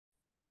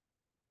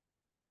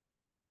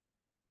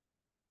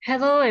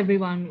Hello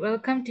everyone,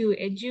 welcome to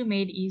Edu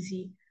Made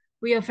Easy.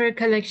 We offer a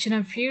collection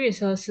of free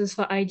resources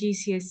for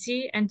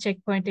IGCSE and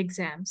checkpoint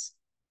exams.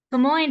 For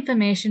more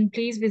information,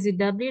 please visit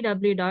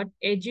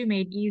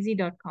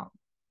www.edumadeasy.com.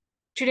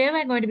 Today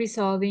we're going to be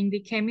solving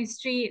the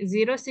Chemistry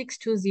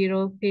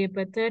 0620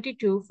 paper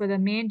 32 for the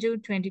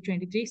May-June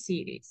 2023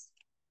 series.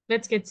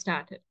 Let's get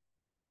started.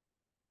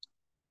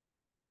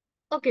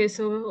 Okay,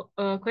 so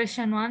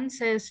question 1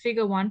 says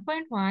figure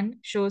 1.1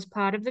 shows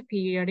part of the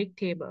periodic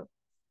table.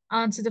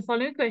 Answer the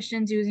following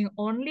questions using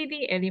only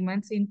the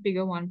elements in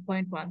figure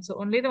 1.1. So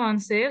only the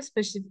ones they are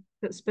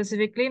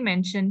specifically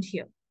mentioned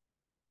here.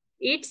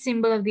 Each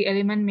symbol of the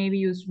element may be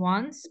used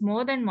once,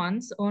 more than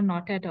once, or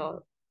not at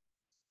all.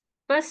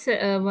 First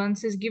one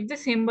says give the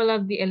symbol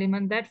of the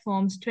element that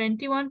forms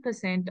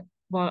 21%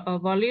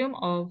 volume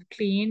of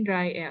clean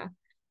dry air.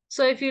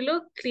 So if you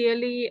look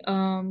clearly,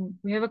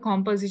 we have a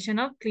composition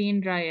of clean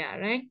dry air,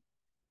 right?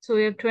 So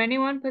we have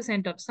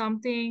 21% of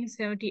something,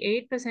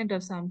 78%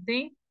 of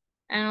something,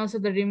 and also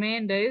the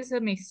remainder is a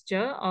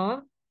mixture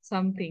of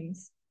some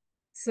things.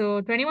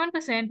 So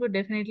 21% would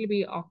definitely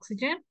be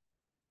oxygen,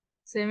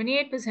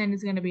 78%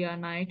 is going to be our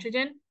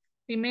nitrogen,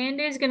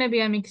 remainder is going to be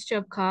a mixture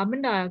of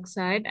carbon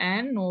dioxide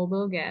and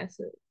noble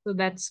gases. So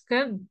that's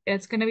going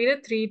to be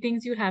the three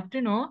things you have to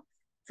know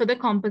for the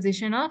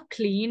composition of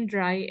clean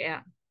dry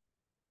air.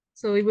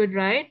 So we would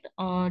write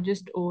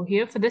just O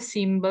here for the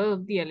symbol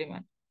of the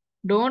element.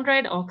 Don't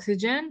write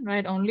oxygen,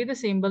 write only the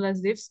symbol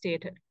as they've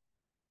stated.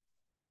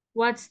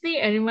 What's the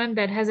element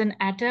that has an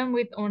atom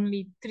with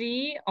only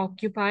 3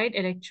 occupied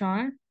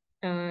electron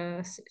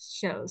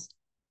shells?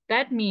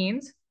 That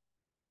means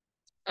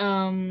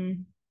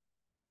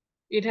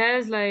it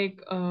has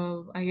like,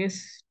 I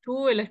guess,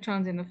 2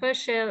 electrons in the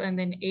first shell and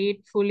then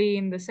 8 fully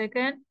in the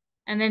second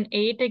and then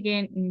 8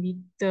 again in the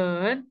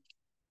third.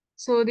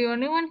 So the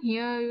only one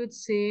here I would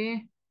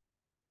say,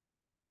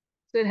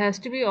 so it has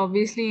to be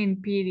obviously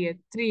in period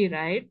 3,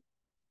 right?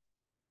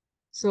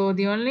 So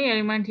the only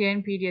element here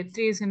in period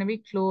 3 is going to be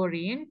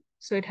chlorine.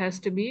 So it has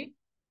to be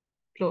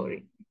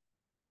chlorine.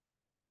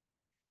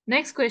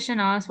 Next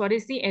question asks, what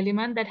is the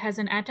element that has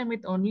an atom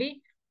with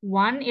only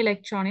 1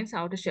 electron in its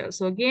outer shell?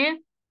 So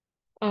again,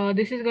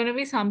 this is going to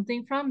be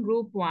something from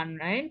group 1,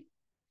 right?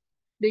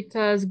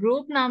 Because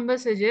group number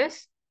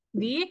suggests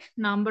the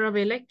number of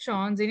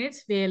electrons in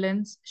its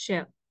valence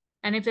shell.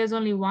 And if there's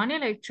only 1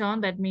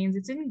 electron, that means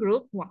it's in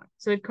group 1.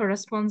 So it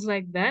corresponds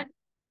like that.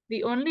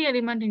 The only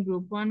element in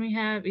group 1 we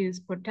have is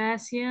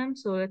potassium.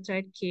 So let's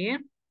write K.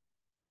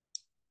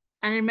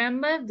 And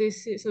remember,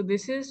 this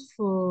is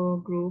for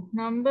group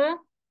number.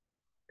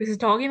 This is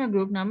talking about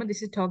group number.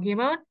 This is talking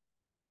about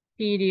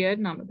period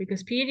number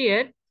because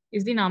period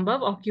is the number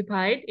of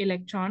occupied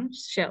electron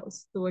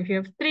shells. So if you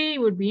have 3, it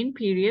would be in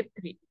period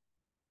 3.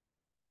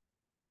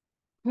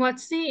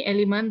 What's the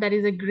element that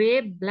is a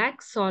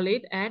gray-black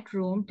solid at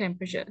room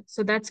temperature?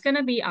 So that's going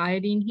to be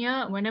iodine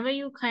here. Whenever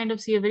you kind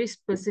of see a very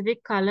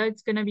specific color,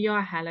 it's going to be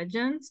your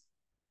halogens.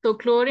 So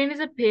chlorine is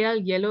a pale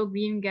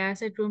yellow-green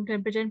gas at room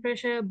temperature and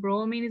pressure.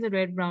 Bromine is a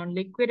red-brown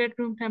liquid at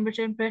room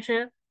temperature and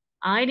pressure.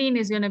 Iodine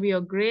is going to be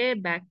your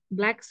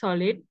gray-black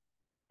solid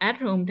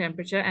at room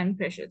temperature and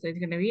pressure. So it's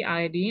going to be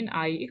iodine,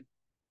 I.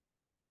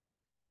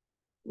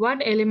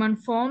 What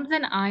element forms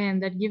an ion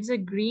that gives a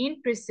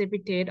green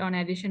precipitate on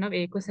addition of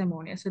aqueous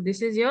ammonia? So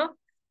this is your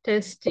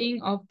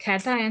testing of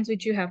cations,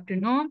 which you have to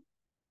know.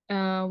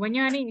 When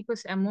you're adding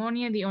aqueous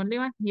ammonia, the only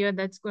one here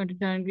that's going to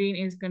turn green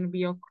is going to be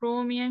your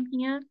chromium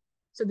here.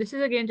 So this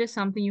is again just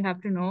something you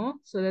have to know.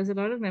 So there's a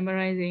lot of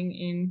memorizing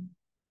in,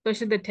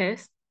 especially the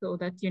test. So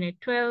that's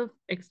unit 12,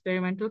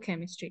 experimental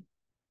chemistry.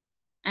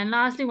 And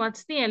lastly,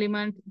 what's the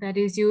element that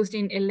is used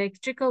in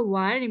electrical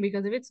wiring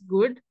because of its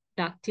good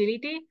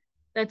ductility?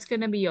 That's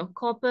going to be your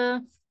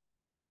copper.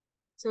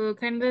 So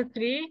kind of the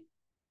three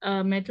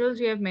metals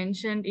we have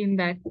mentioned in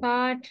that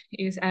part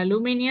is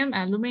aluminum.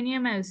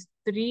 Aluminum has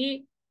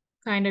 3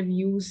 kind of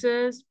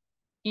uses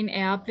in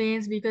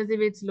airplanes because of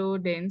its low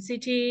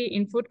density,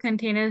 in food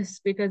containers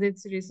because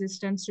its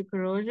resistance to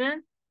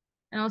corrosion.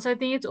 And also I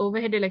think it's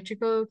overhead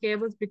electrical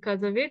cables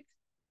because of its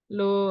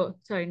low,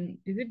 sorry,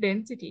 is it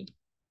density?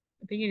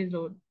 I think it is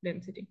low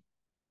density.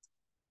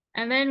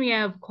 And then we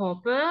have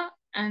copper,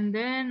 and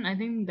then I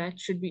think that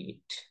should be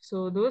it.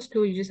 So those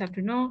two you just have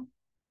to know.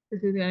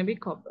 This is going to be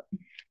copper.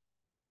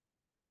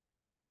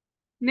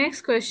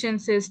 Next question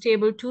says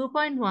table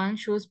 2.1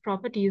 shows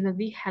properties of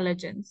the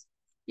halogens.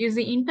 Use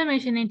the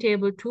information in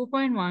table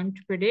 2.1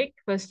 to predict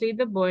firstly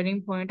the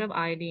boiling point of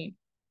iodine.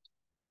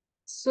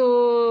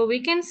 So we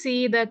can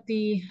see that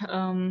the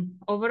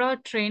overall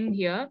trend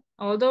here,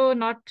 although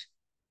not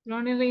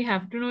really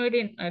have to know it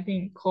in, I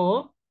think,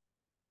 core,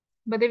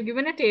 but they've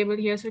given a table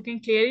here so you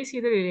can clearly see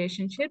the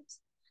relationships.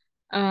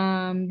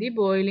 The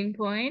boiling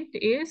point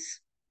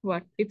is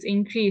what? It's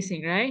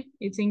increasing, right?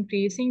 It's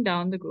increasing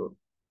down the group.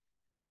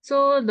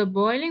 So the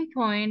boiling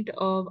point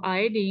of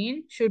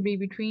iodine should be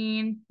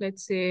between,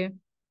 let's say,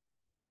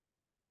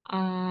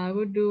 I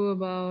would do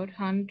about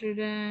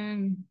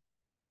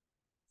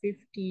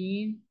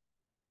 115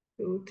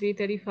 to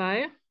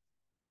 335.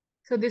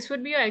 So this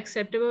would be your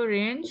acceptable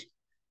range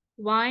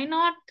Why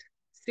not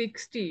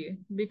 60?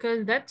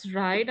 Because that's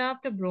right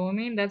after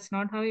bromine. That's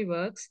not how it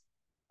works.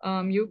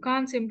 You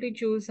can't simply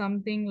choose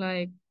something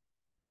like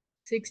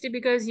 60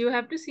 because you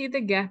have to see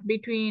the gap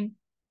between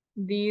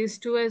these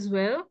two as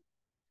well.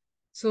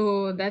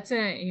 So that's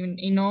an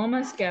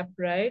enormous gap,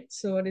 right?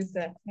 So what is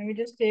that? Let me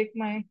just take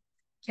my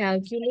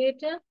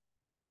calculator.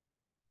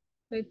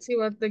 Let's see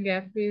what the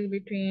gap is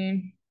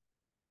between.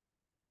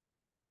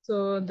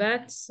 So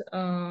that's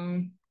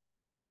going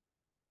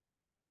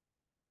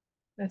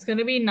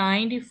to be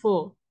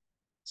 94.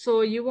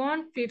 So you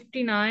want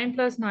 59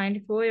 plus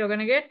 94, you're going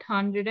to get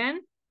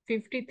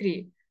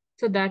 153.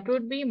 So that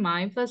would be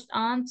my first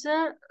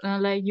answer.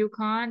 Like you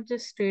can't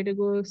just straight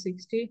go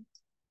 60.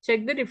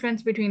 Check the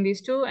difference between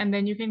these two and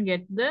then you can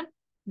get the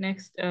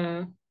next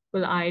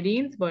well,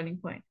 iodine's boiling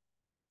point.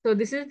 So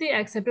this is the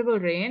acceptable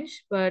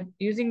range, but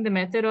using the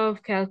method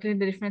of calculating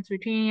the difference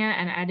between here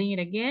and adding it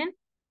again,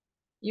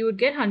 you would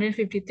get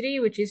 153,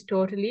 which is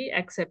totally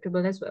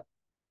acceptable as well.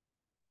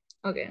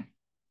 Okay.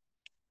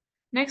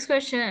 Next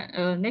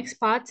question, next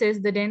part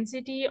says the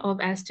density of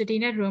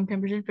astatine at room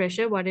temperature and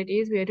pressure, what it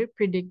is, we have to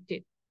predict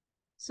it.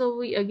 So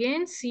we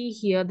again see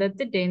here that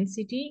the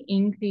density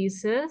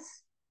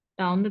increases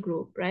down the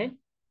group, right?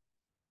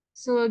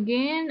 So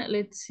again,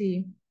 let's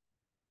see.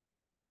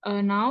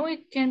 Now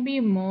it can be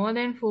more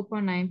than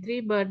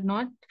 4.93, but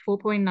not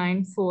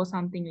 4.94,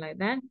 something like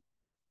that.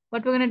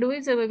 What we're going to do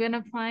is we're going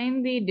to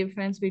find the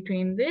difference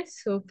between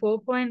this. So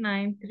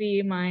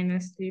 4.93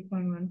 minus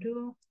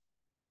 3.12,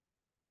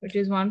 which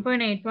is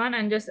 1.81,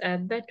 and just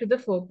add that to the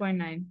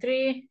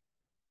 4.93.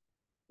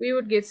 We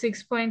would get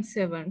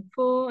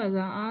 6.74 as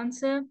our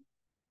answer.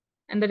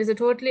 And that is a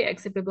totally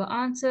acceptable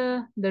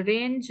answer. The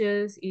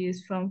ranges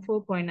is from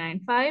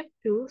 4.95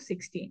 to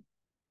 16.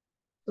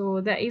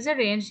 So there is a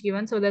range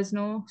given. So there's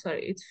no,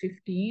 sorry, it's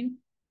 15.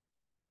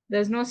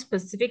 There's no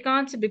specific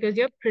answer because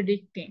you're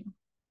predicting.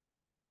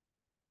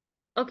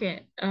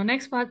 Okay,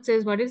 next part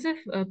says, what is it?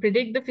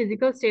 Predict the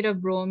physical state of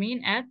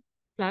bromine at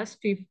plus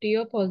 50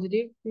 or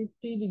positive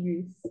 50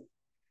 degrees.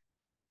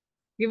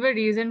 Give a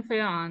reason for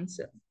your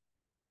answer.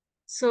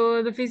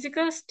 So the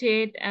physical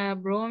state,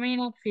 bromine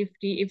at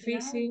 50, if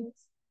we see,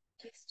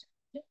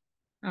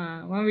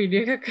 one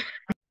video.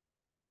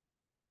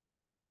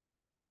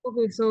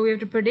 Okay, so we have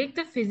to predict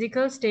the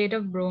physical state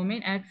of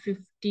bromine at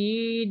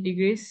 50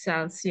 degrees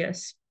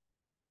Celsius.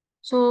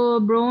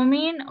 So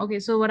bromine, okay,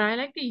 so what I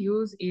like to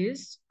use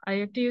is, I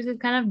have to use a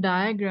kind of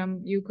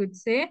diagram, you could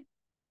say.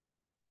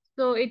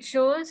 So it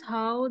shows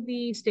how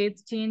the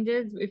state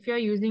changes if you're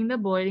using the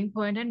boiling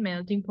point and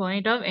melting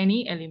point of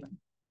any element.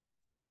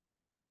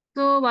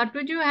 So what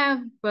would you have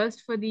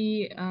first for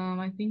the,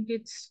 I think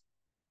it's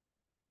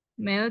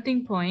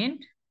melting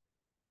point.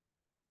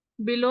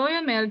 Below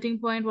your melting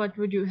point, what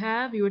would you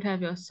have? You would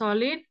have your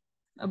solid.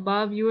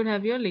 Above, you would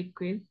have your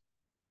liquid.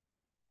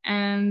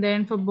 And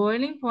then for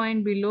boiling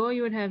point, below,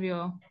 you would have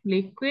your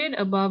liquid.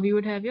 Above, you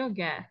would have your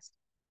gas.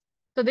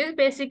 So this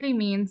basically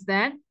means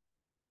that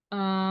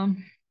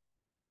um,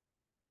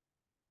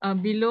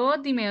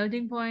 below the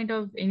melting point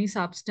of any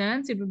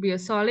substance, it would be a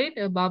solid.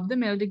 Above the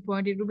melting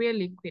point, it would be a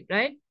liquid,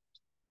 right?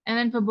 And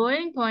then for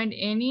boiling point,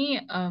 any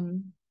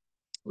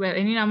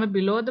number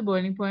below the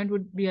boiling point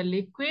would be a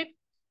liquid.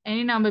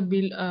 Any number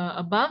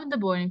above the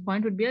boiling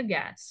point would be a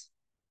gas.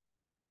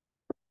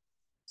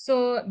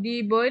 So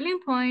the boiling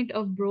point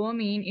of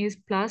bromine is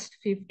plus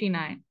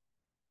 59.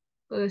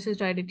 So let's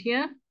just write it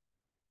here.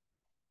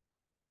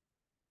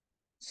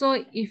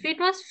 So if it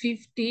was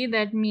 50,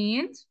 that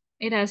means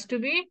it has to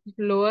be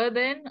lower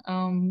than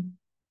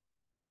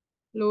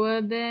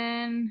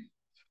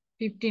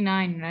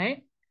 59,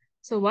 right?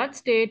 So what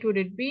state would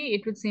it be?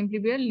 It would simply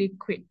be a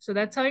liquid. So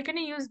that's how you're going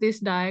to use this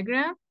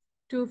diagram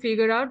to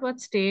figure out what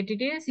state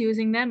it is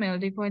using their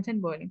melting points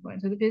and boiling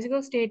points. So the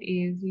physical state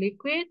is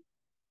liquid.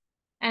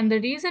 And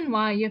the reason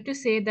why you have to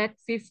say that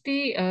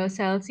 50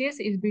 Celsius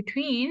is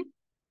between,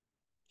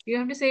 you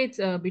have to say it's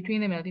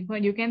between the melting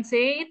point. You can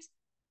say it's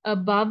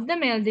above the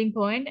melting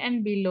point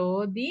and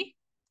below the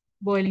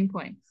boiling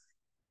point.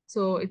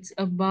 So it's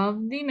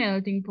above the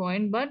melting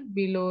point, but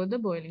below the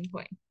boiling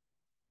point.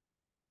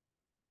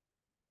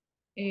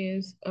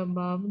 Is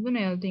above the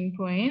melting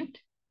point,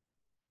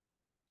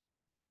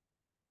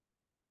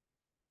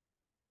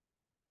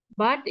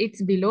 but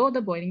it's below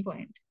the boiling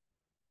point.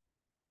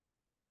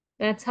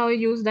 That's how you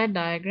use that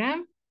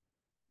diagram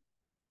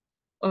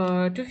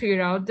to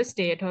figure out the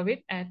state of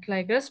it at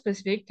like a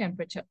specific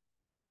temperature.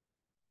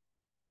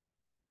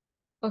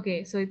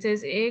 Okay, so it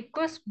says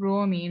aqueous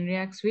bromine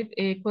reacts with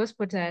aqueous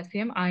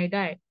potassium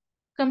iodide.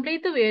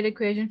 Complete the wave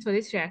equations for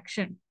this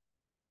reaction.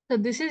 So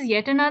this is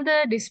yet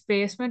another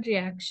displacement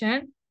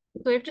reaction.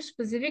 So you have to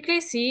specifically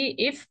see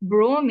if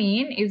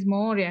bromine is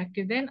more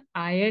reactive than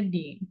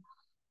iodine.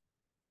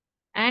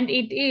 And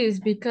it is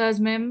because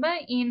remember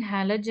in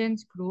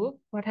halogens group,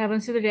 what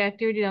happens to the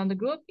reactivity down the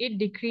group? It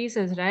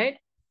decreases, right?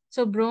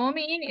 So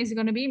bromine is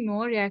going to be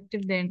more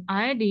reactive than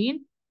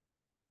iodine,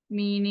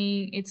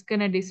 meaning it's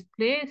going to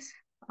displace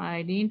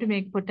iodine to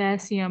make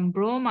potassium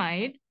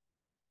bromide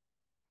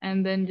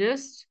and then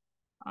just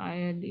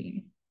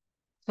iodine.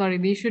 Sorry,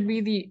 these should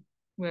be the,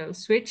 well,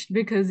 switched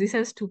because this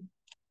has two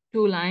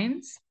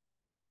lines.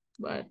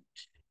 But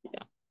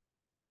yeah,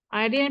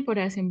 iodine and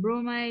potassium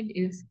bromide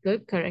is the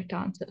correct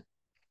answer.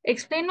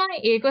 Explain why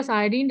aqueous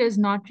iodine does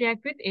not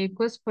react with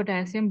aqueous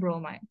potassium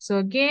bromide. So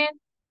again,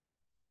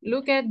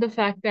 look at the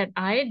fact that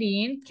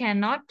iodine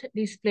cannot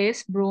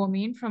displace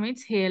bromine from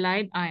its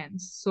halide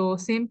ions. So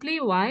simply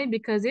why?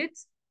 Because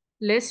it's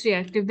less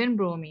reactive than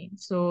bromine.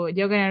 So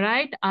you're going to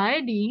write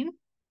iodine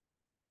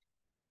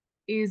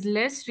is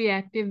less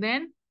reactive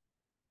than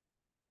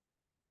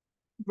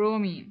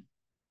bromine.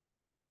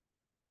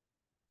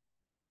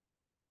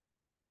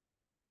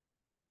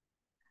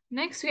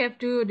 Next, we have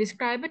to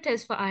describe a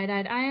test for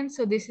iodide ions.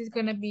 So this is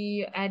going to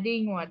be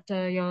adding what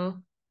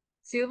your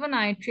silver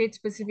nitrate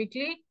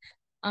specifically.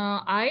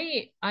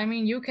 I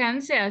mean, you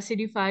can say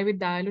acidify with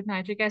dilute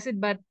nitric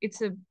acid, but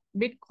it's a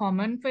bit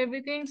common for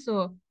everything.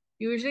 So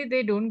usually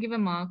they don't give a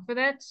mark for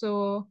that.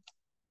 So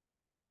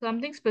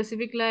something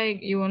specific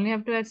like you only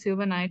have to add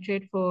silver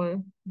nitrate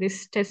for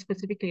this test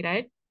specifically,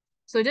 right?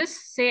 So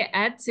just say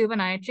add silver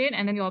nitrate,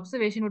 and then your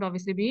observation would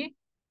obviously be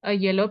a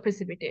yellow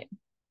precipitate.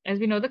 As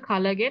we know, the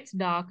color gets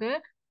darker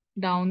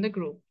down the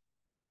group.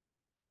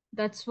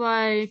 That's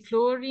why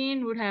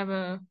chlorine would have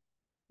a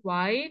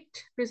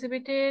white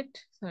precipitate.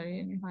 Sorry,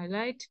 let me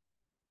highlight.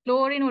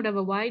 Chlorine would have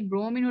a white,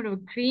 bromine would have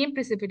a cream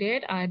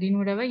precipitate, iodine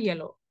would have a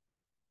yellow.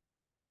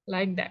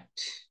 Like that.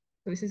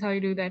 So this is how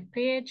you do that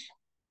page.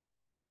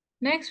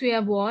 Next, we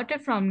have water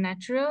from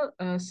natural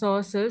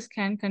sources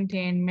can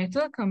contain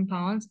metal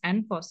compounds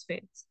and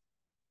phosphates.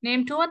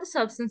 Name two other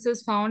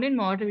substances found in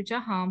water which are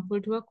harmful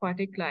to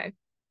aquatic life.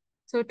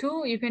 So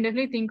two you can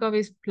definitely think of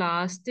is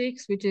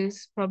plastics, which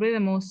is probably the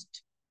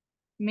most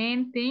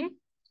main thing.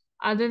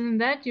 Other than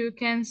that, you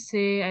can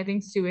say, I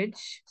think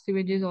sewage.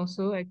 Sewage is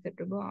also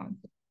acceptable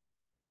answer.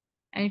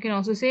 And you can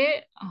also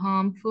say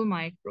harmful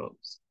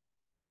microbes.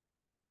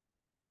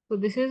 So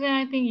this is,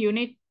 I think,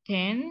 unit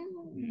 10.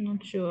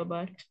 Not sure,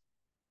 but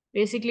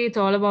basically it's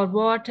all about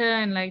water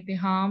and like the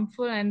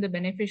harmful and the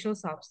beneficial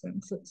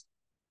substances.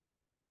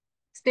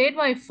 State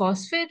why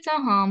phosphates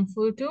are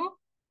harmful to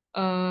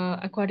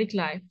aquatic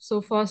life.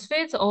 So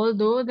phosphates,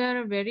 although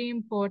they're a very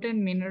important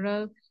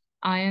mineral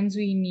ions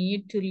we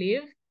need to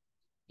live,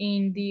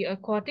 in the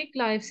aquatic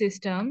life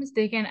systems,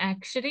 they can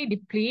actually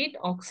deplete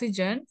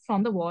oxygen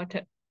from the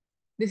water.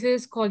 This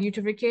is called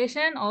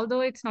eutrophication. Although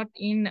it's not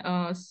in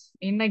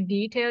like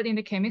detail in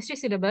the chemistry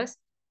syllabus,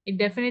 it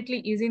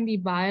definitely is in the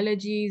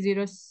biology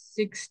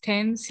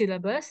 0610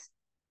 syllabus.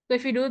 So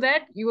if you do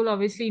that, you will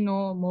obviously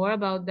know more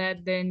about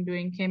that than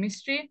doing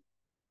chemistry.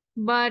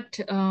 But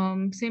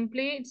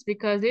simply it's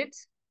because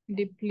it's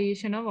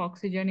depletion of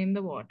oxygen in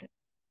the water.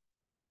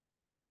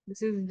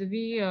 This is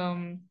the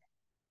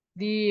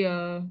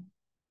uh,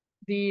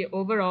 the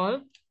overall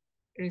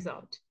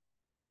result.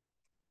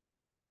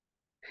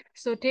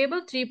 So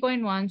table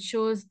 3.1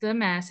 shows the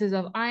masses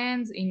of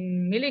ions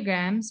in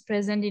milligrams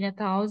present in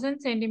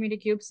 1,000 centimeter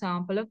cube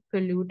sample of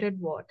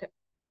polluted water.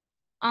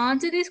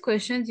 Answer these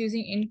questions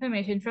using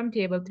information from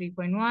table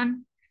 3.1.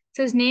 It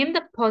says name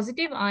the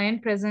positive ion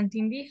present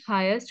in the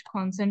highest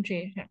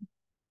concentration.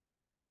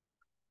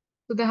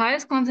 So the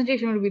highest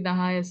concentration will be the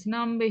highest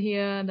number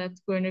here. That's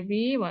going to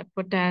be what?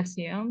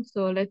 Potassium.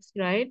 So let's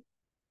write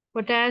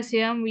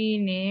potassium. We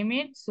name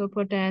it. So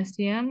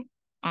potassium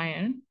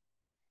ion.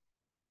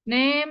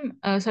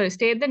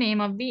 State the name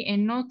of the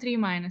NO3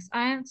 minus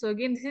ion. So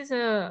again, this is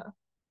a,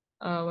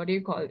 what do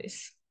you call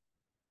this?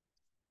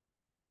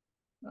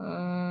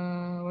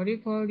 What do you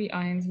call the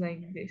ions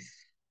like this?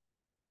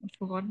 I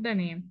forgot the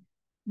name.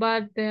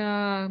 But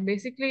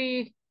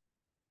basically,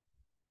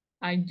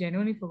 I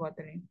genuinely forgot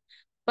the name.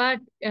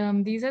 But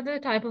these are the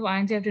type of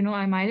ions you have to know.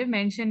 I might have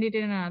mentioned it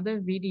in another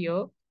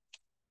video,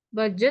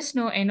 but just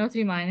know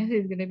NO3 minus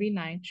is going to be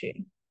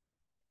nitrate.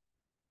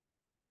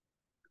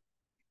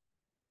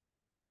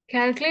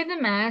 Calculate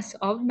the mass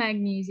of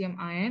magnesium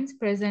ions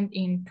present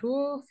in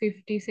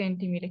 250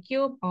 centimeter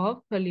cube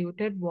of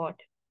polluted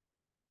water.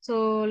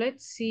 So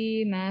let's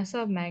see mass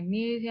of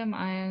magnesium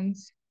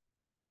ions.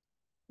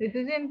 This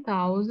is in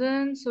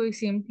thousands, so we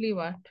simply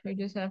what? We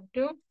just have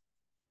to.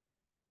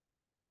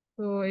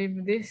 So if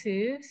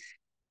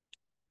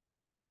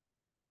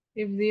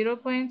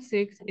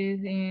 0.6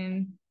 is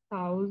in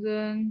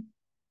 1,000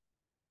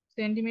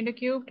 centimeter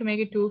cube, to make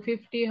it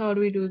 250, how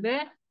do we do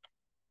that?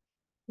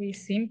 We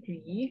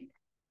simply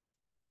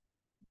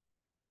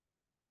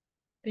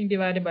think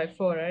divided by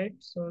 4, right?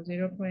 So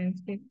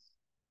 0.6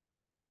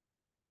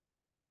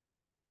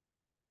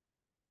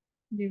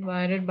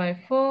 divided by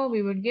 4,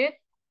 we would get,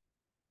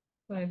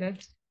 sorry,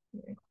 that's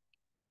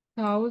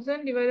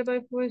 1,000 divided by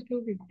 4 is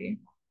 250.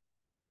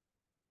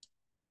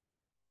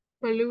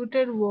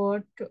 Polluted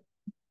water.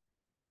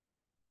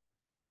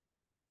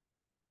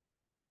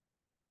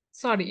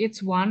 Sorry,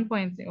 it's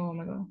 1.6. Oh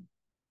my God.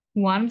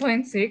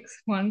 1.6.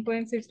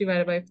 1.6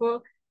 divided by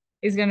 4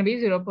 is going to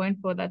be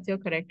 0.4. That's your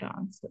correct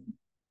answer.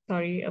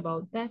 Sorry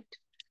about that.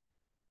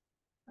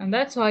 And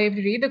that's why you have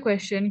to read the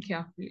question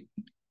carefully.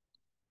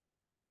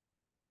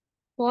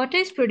 Water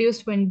is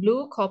produced when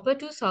blue copper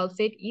 2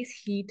 sulfate is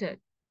heated.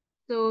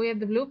 So we have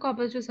the blue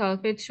copper to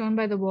sulfate shown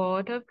by the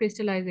water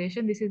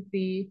crystallization. This is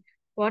the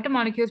water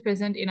molecules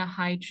present in a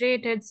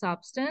hydrated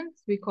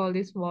substance. We call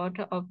this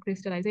water of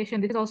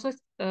crystallization. This is also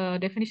a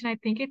definition. I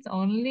think it's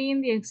only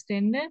in the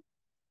extended,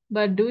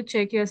 but do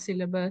check your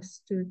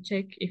syllabus to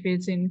check if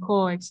it's in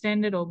core,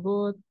 extended, or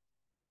both.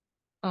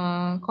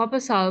 Copper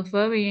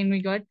sulfur,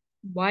 we got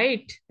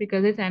white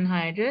because it's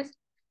anhydrous,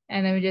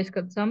 and then we just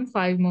got some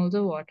 5 moles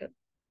of water.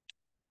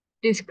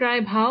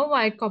 Describe how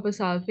white copper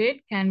sulfate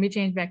can be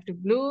changed back to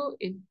blue.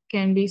 It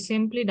can be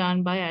simply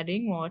done by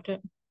adding water.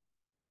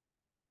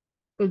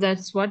 So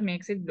that's what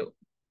makes it blue,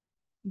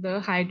 the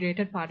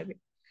hydrated part of it.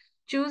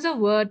 Choose a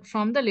word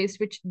from the list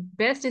which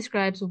best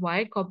describes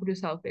white copper to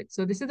sulfate.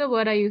 So this is the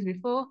word I used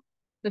before,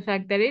 the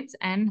fact that it's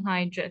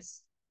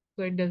anhydrous.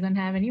 So it doesn't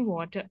have any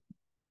water.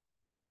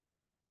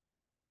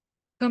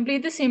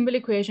 Complete the symbol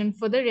equation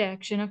for the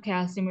reaction of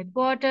calcium with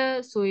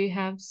water. So you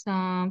have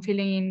some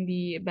filling in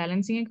the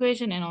balancing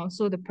equation and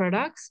also the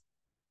products.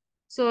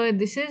 So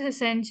this is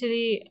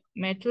essentially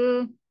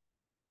metal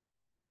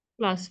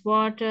plus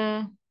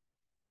water.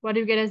 What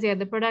do you get as the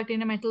other product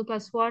in a metal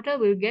plus water?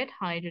 We'll get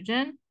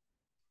hydrogen.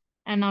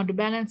 And now to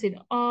balance it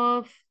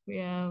off, we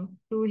have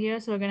 2 here.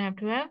 So we're going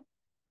to have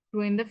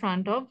 2 in the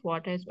front of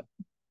water as well.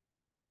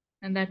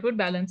 And that would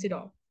balance it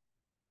off.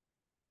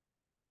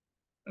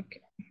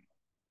 Okay.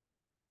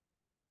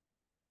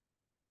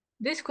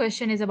 This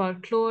question is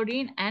about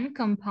chlorine and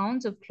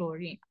compounds of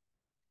chlorine.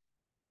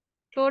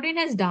 Chlorine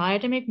has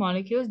diatomic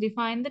molecules.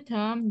 Define the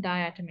term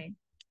diatomic.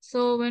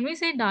 So when we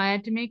say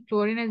diatomic,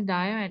 chlorine is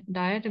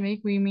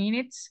diatomic, we mean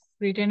it's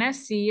written as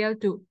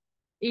Cl2.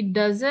 It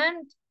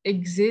doesn't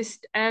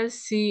exist as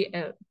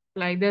Cl.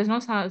 Like there's no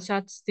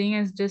such thing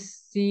as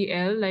just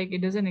Cl, like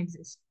it doesn't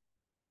exist.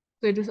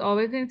 So it is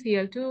always in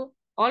Cl2.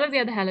 All of the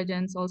other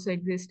halogens also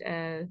exist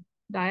as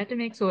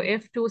diatomic. So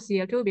F2,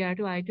 Cl2, Br2,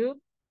 I2.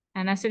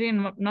 And actually,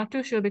 I'm not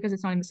too sure because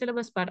it's not in the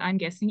syllabus, but I'm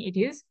guessing it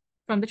is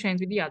from the trains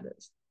with the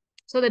others.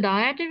 So the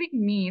diatomic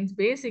means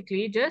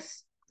basically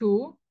just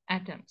 2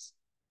 atoms.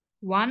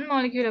 1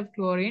 molecule of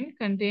chlorine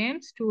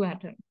contains 2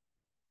 atoms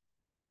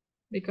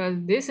because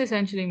this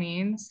essentially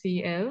means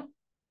Cl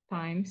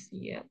times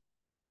Cl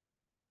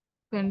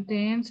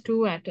contains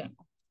 2 atoms.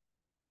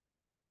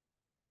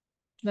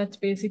 That's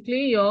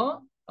basically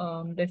your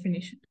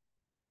definition.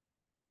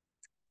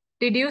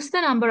 Deduce the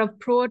number of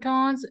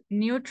protons,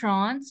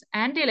 neutrons,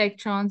 and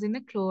electrons in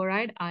the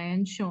chloride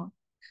ion shown.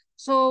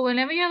 So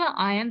whenever you have an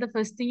ion, the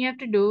first thing you have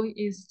to do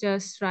is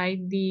just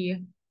write the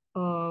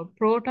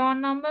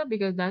proton number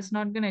because that's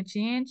not going to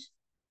change.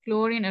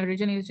 Chlorine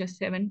originally is just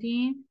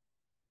 17.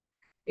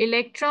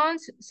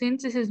 Electrons,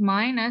 since this is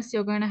minus,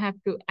 you're going to have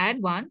to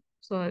add 1.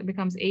 So it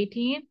becomes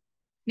 18.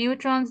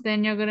 Neutrons,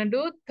 then you're going to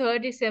do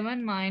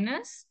 37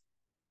 minus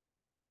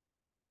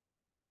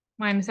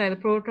are the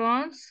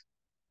protons.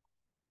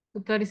 So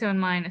 37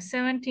 minus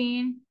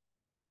 17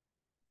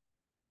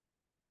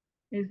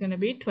 is going to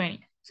be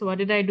 20. So what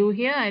did I do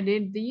here? I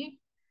did the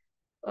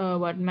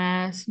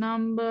mass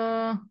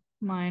number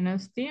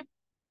minus the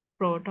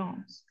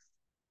protons.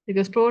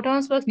 Because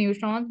protons plus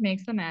neutrons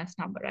makes the mass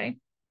number, right?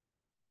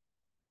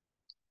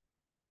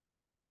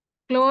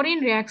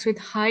 Chlorine reacts with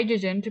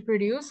hydrogen to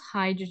produce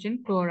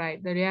hydrogen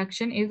chloride. The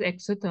reaction is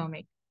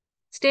exothermic.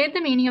 State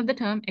the meaning of the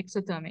term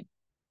exothermic.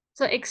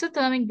 So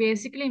exothermic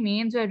basically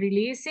means we're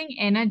releasing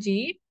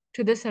energy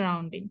to the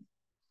surrounding,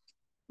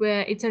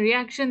 where it's a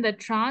reaction that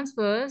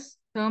transfers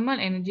thermal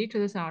energy to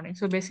the surrounding.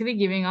 So basically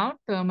giving out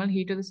thermal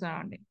heat to the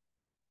surrounding.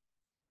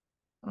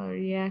 A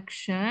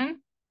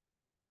reaction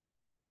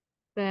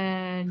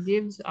that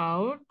gives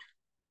out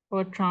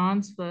or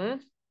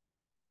transfers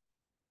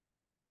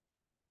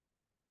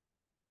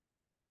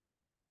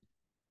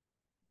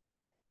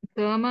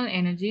thermal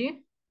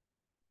energy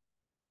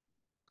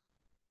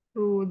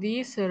to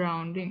the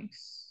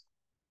surroundings.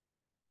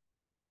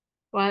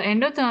 While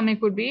endothermic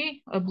would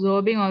be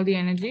absorbing all the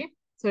energy.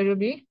 So it will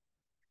be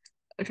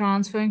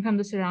transferring from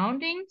the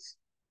surroundings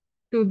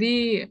to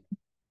the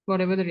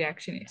whatever the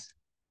reaction is.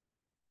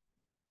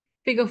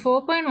 Figure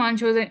 4.1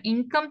 shows an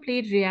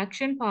incomplete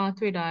reaction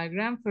pathway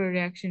diagram for a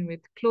reaction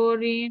with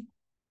chlorine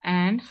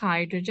and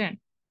hydrogen.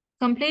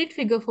 Complete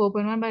figure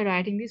 4.1 by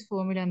writing this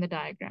formula in the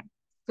diagram.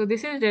 So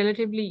this is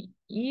relatively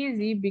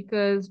easy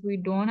because we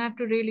don't have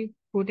to really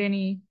put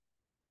any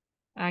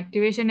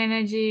activation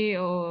energy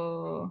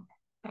or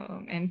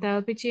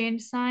enthalpy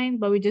change sign,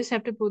 but we just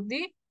have to put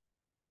the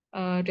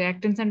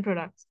reactants and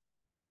products.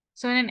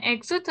 So in an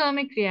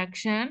exothermic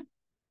reaction,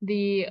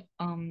 the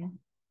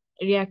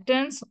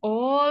reactants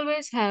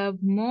always have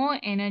more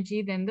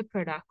energy than the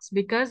products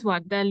because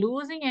what? They're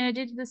losing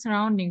energy to the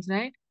surroundings,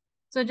 right?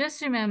 So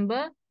just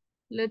remember,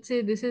 let's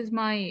say this is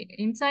my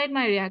inside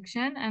my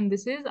reaction and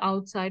this is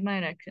outside my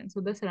reaction,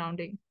 so the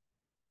surrounding.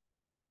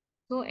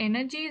 So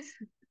energy is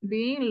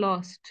being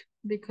lost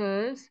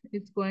because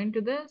it's going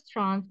to the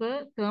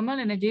transfer, thermal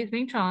energy is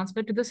being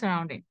transferred to the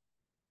surrounding.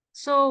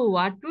 So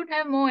what would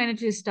have more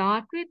energy?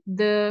 Start with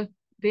the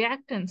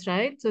reactants,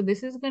 right? So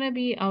this is going to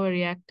be our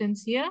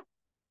reactants here.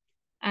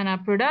 And our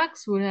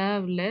products would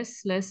have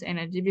less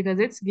energy because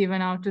it's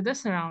given out to the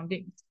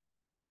surroundings.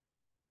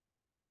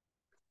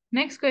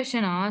 Next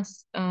question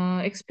asks,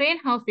 explain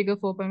how figure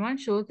 4.1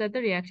 shows that the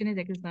reaction is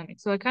exothermic.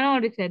 So I kind of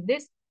already said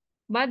this,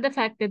 but the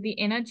fact that the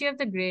energy of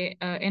the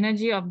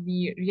energy of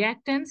the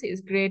reactants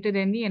is greater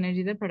than the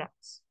energy of the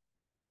products.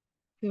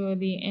 So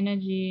the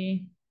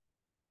energy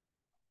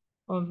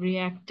of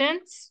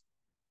reactants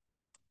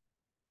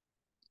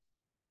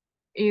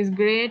is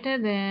greater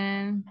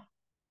than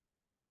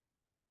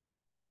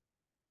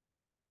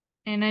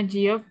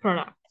energy of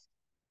products.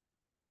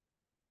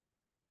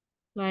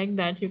 Like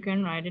that, you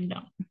can write it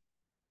down.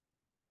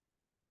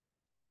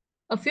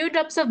 A few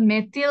drops of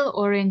methyl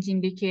orange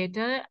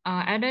indicator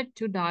are added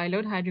to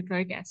dilute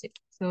hydrochloric acid.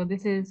 So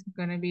this is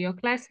going to be your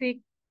classic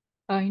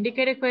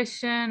indicator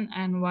question.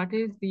 And what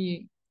is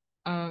the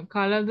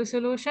color of the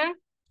solution?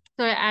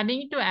 So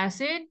adding it to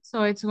acid,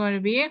 so it's going to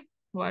be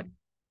what?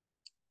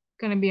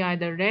 Going to be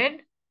either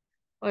red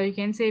or you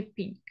can say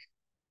pink.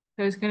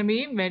 So it's going to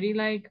be very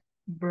like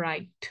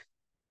bright,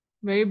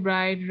 very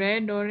bright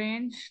red,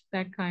 orange,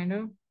 that kind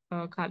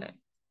of color.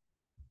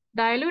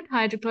 Dilute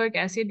hydrochloric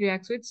acid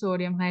reacts with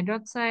sodium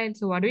hydroxide.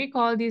 So what do we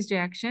call these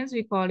reactions?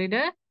 We call it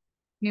a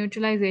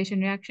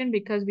neutralization reaction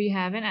because we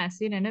have an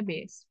acid and a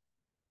base.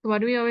 So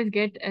what do we always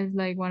get as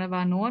like one of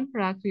our known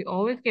products? We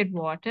always get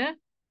water.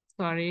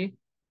 Sorry,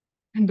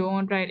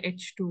 don't write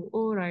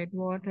H2O, write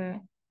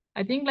water.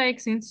 I think like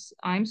since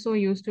I'm so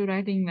used to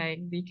writing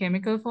like the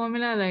chemical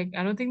formula, like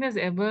I don't think there's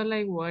ever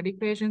like word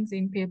equations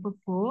in paper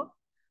 4,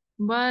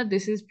 but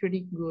this is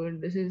pretty good.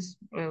 This is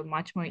well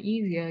much more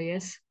easier,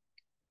 yes.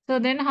 So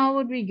then how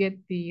would we get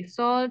the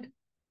salt?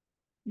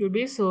 It would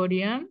be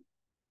sodium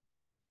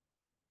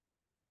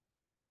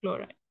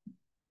chloride.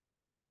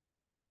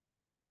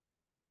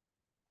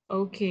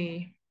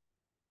 Okay.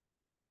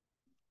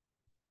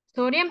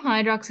 Sodium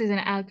hydroxide is an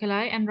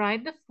alkali and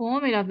write the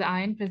formula of the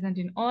ion present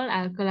in all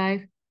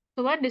alkalis.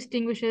 So what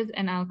distinguishes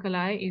an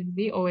alkali is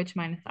the OH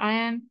minus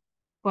ion.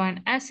 For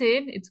an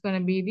acid, it's going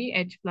to be the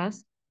H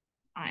plus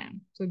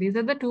ion. So these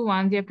are the two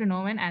ones you have to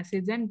know when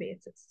acids and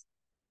bases.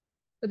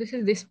 So this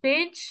is this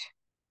page.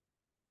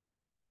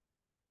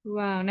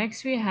 Wow,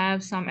 next we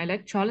have some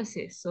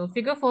electrolysis. So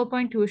figure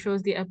 4.2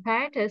 shows the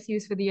apparatus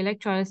used for the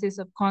electrolysis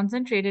of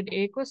concentrated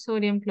aqueous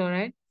sodium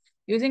chloride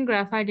using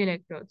graphite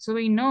electrodes. So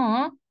we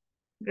know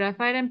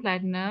graphite and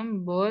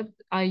platinum both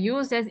are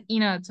used as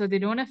inerts, so they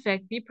don't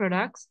affect the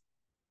products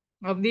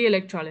of the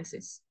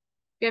electrolysis.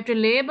 We have to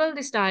label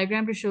this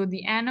diagram to show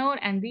the anode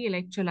and the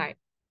electrolyte.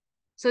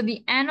 So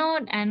the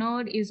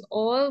anode is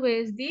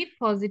always the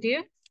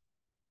positive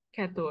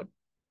cathode.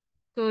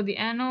 So the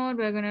anode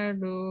we're gonna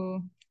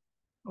do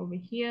over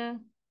here.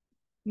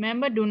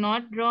 Remember, do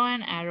not draw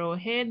an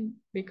arrowhead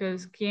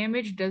because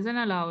Cambridge doesn't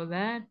allow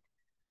that.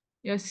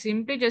 You're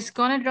simply just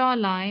gonna draw a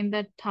line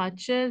that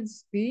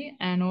touches the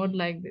anode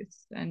like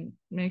this and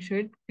make sure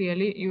it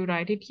clearly you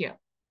write it here.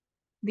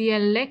 The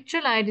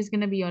electrolyte is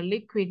gonna be your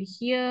liquid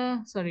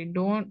here. Sorry,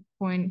 don't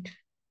point.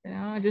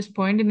 Just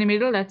point in the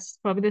middle. That's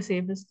probably the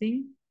safest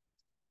thing.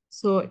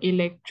 So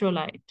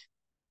electrolyte.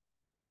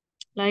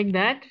 Like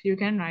that, you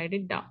can write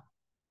it down.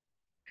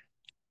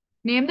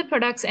 Name the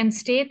products and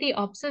state the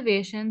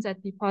observations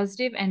at the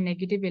positive and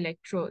negative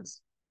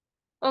electrodes.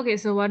 Okay,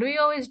 so what do we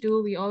always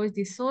do? We always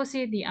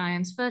dissociate the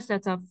ions first.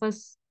 That's our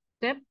first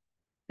step.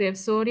 We have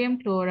sodium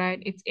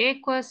chloride. It's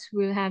aqueous.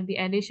 We'll have the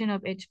addition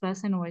of H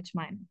plus and OH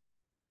minus.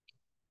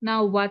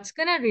 Now, what's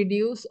gonna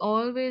reduce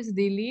always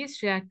the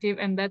least reactive,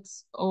 and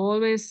that's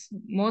always,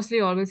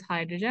 mostly always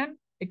hydrogen,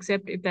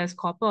 except if there's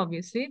copper,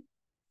 obviously.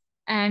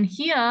 And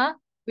here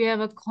we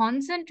have a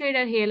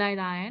concentrated halide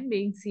ion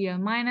being Cl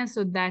minus,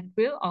 so that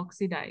will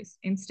oxidize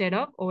instead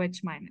of OH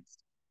minus.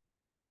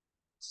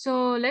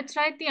 So let's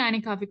write the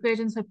ionic half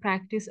equations for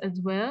practice as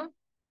well.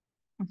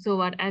 So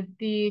what at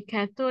the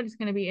cathode is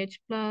going to be H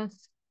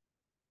plus.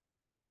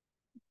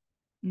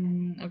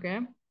 Okay,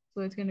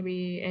 so it's going to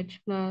be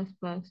H plus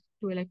plus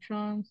 2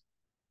 electrons.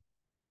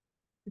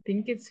 I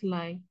think it's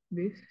like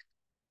this.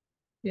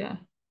 Yeah.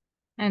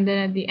 And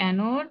then at the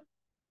anode,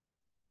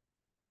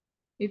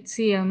 it's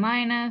Cl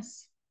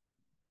minus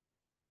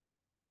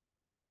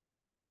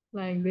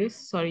like this.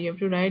 Sorry, you have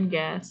to write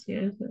gas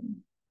here. So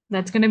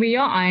that's going to be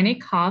your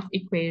ionic half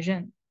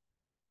equation.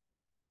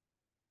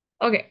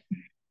 Okay.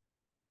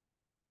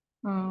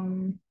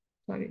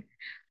 Sorry.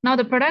 Now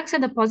the products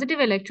at the positive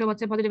electrode.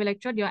 What's a positive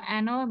electrode? Your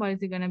anode, what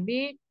is it going to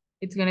be?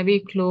 It's going to be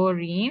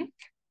chlorine.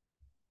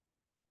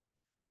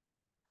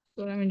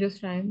 So let me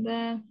just write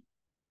that.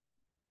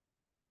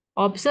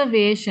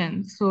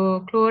 Observation.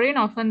 So chlorine,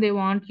 often they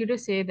want you to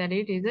say that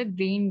it is a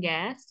green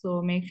gas.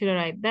 So make sure to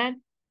write that.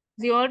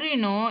 So you already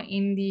know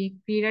in the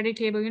periodic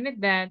table unit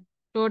that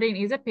chlorine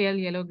is a pale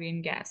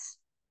yellow-green gas.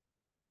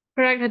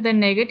 Product at the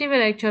negative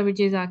electrode, which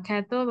is our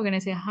cathode, we're going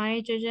to say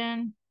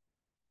hydrogen.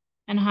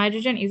 And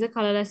hydrogen is a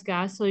colorless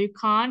gas, so you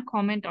can't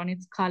comment on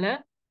its color.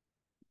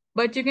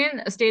 But you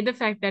can state the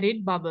fact that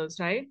it bubbles,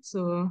 right?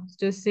 So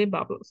just say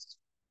bubbles.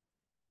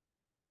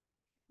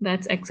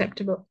 That's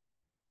acceptable.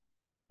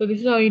 So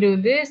this is how you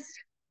do this.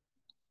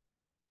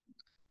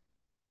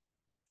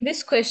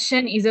 This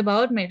question is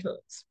about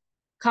metals.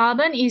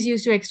 Carbon is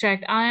used to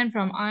extract iron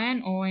from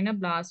iron ore in a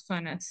blast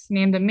furnace.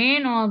 Name the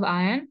main ore of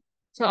iron.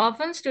 So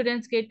often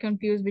students get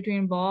confused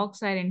between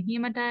bauxite and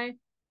hematite.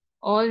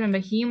 All remember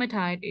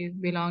hematite is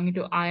belonging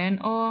to iron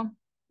ore,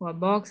 while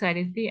bauxite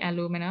is the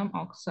aluminum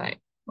oxide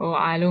or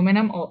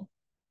aluminum ore.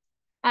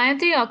 Iron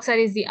 3 oxide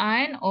is the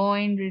iron ore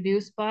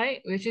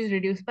which is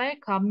reduced by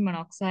carbon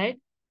monoxide.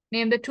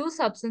 Name the two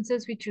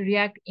substances which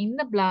react in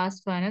the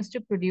blast furnace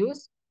to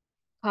produce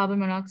carbon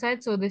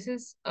monoxide. So this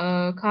is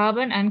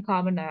carbon and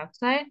carbon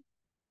dioxide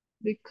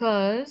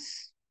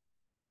because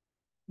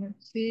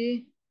let's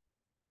see,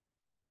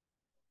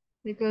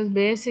 because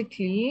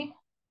basically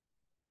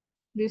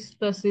this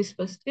plus this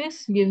plus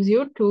this gives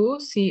you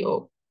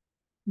 2CO.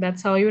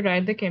 That's how you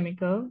write the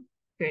chemical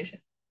equation.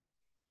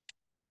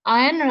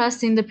 Iron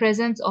rusts in the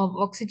presence of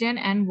oxygen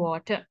and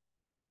water.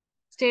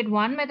 State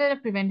one method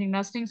of preventing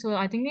rusting. So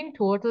I think in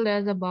total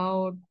there's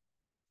about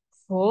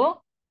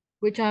four,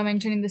 which I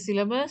mentioned in the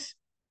syllabus.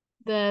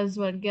 There's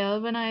what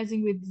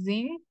galvanizing with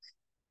zinc.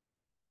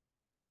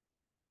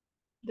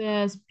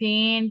 There's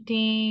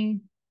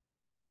painting.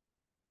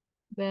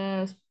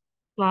 There's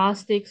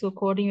plastic, so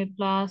coating with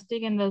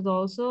plastic, and there's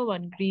also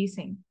what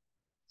greasing.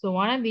 So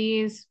one of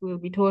these will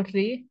be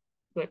totally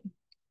good.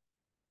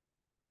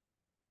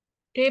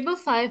 Table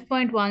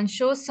 5.1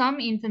 shows some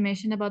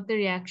information about the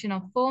reaction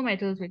of four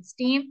metals with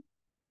steam,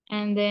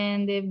 and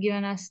then they've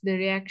given us the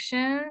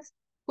reactions.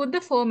 Put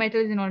the four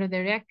metals in order of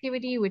their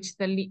reactivity, with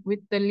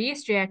the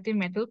least reactive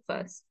metal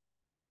first.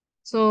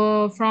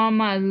 So from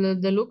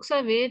the looks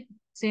of it,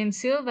 since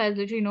silver has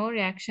literally no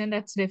reaction,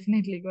 that's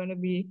definitely going to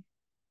be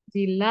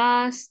the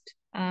last.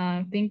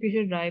 I think we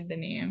should write the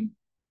name.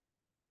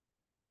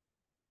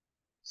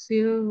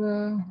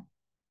 Silver.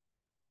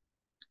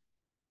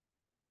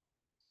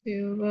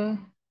 Silver.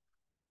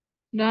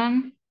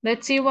 Done.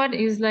 Let's see what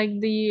is like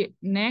the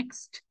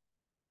next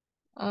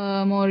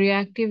more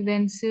reactive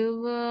than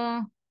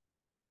silver.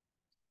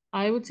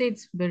 I would say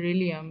it's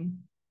beryllium.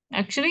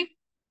 Actually,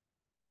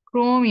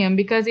 chromium,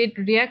 because it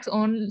reacts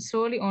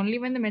slowly only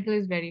when the metal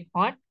is very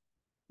hot.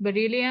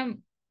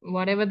 Beryllium,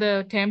 whatever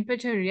the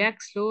temperature,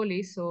 reacts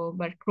slowly. So,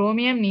 but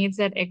chromium needs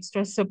that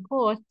extra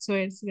support. So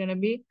it's gonna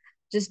be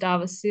just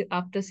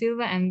after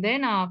silver, and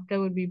then after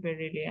would be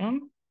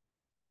beryllium.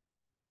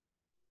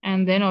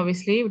 And then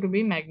obviously it would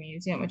be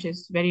magnesium, which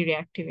is very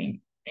reactive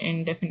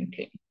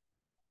indefinitely.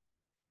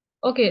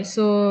 Okay,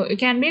 so it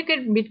can be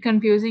a bit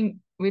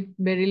confusing with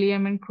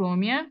beryllium and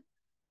chromium,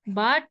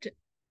 but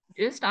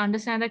just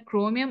understand that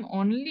chromium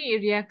only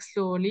reacts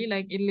slowly,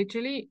 like it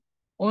literally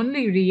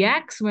only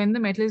reacts when the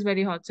metal is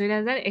very hot. So it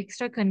has that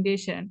extra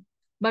condition.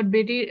 But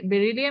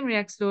beryllium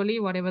reacts slowly,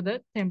 whatever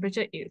the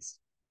temperature is.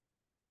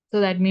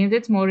 So that means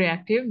it's more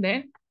reactive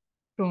than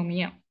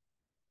chromium.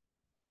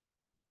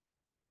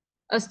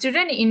 A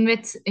student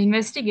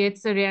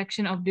investigates the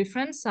reaction of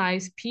different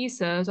size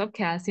pieces of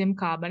calcium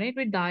carbonate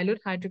with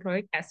dilute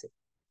hydrochloric acid.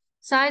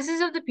 Sizes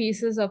of the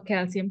pieces of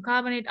calcium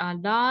carbonate are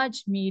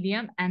large,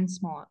 medium, and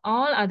small.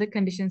 All other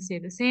conditions stay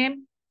the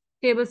same.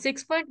 Table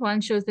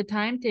 6.1 shows the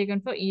time taken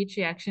for each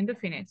reaction to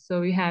finish.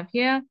 So we have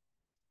here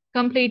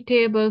complete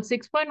table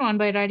 6.1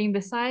 by writing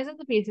the size of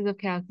the pieces of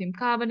calcium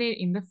carbonate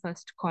in the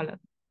first column.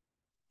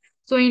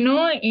 So we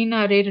know in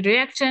a rate of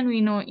reaction,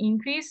 we know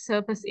increased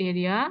surface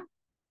area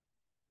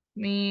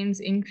means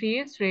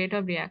increased rate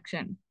of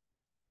reaction.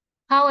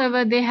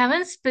 However, they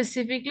haven't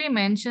specifically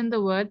mentioned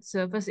the word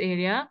surface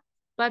area,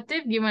 but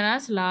they've given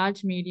us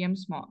large, medium,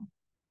 small.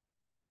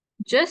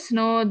 Just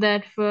know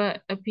that for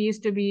a piece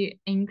to be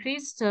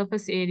increased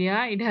surface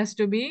area, it has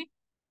to be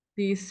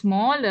the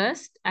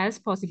smallest as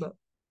possible.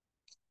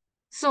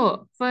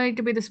 So for it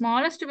to be the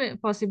smallest to be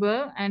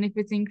possible, and if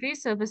it's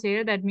increased surface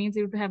area, that means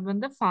it would happen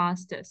the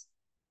fastest.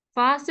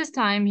 Fastest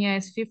time here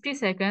is 50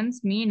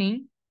 seconds,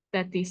 meaning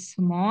that the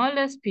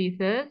smallest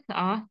pieces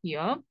are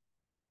here.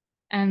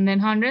 And then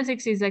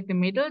 160 is like the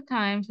middle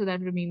time, so that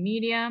would be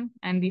medium.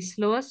 And the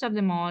slowest of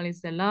them all is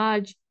the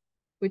large,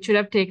 which should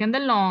have taken the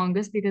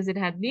longest because it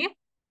had the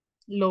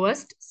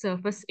lowest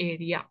surface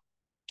area.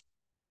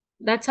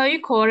 That's how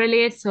you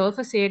correlate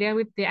surface area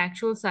with the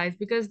actual size,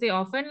 because they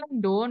often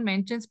don't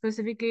mention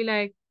specifically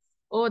like,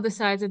 oh, the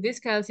size of this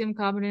calcium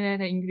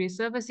carbonate had increased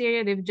surface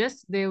area.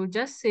 They would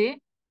just say,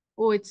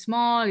 oh, it's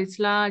small, it's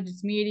large,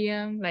 it's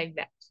medium, like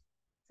that.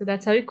 So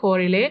that's how you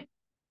correlate.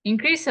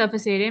 Increased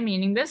surface area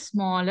meaning the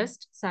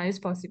smallest size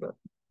possible.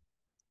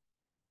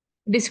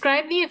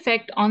 Describe the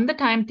effect on the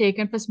time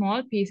taken for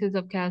small pieces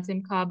of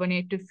calcium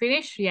carbonate to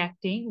finish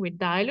reacting with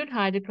dilute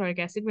hydrochloric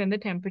acid when the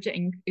temperature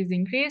is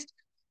increased,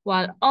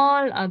 while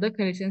all other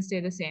conditions stay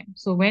the same.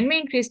 So when we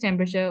increase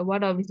temperature,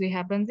 what obviously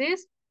happens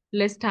is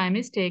less time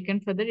is taken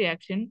for the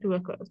reaction to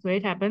occur. So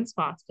it happens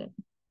faster.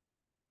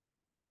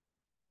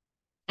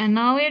 And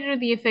now we do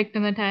the effect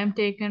on the time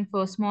taken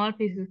for small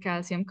pieces of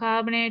calcium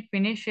carbonate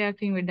finish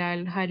reacting with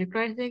dilute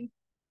hydrochloric acid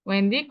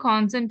when the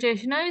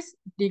concentration is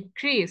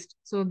decreased.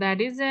 So that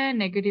is a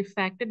negative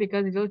factor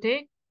because it will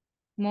take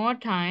more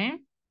time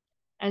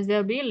as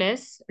there'll be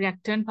less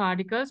reactant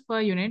particles per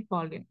unit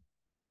volume.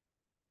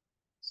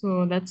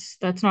 So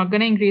that's not going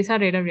to increase our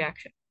rate of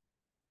reaction.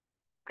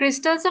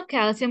 Crystals of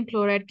calcium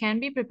chloride can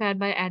be prepared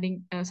by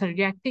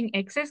reacting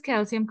excess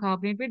calcium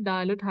carbonate with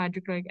dilute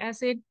hydrochloric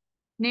acid.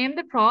 Name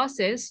the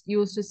process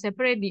used to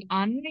separate the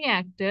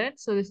unreacted,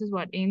 so this is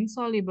what,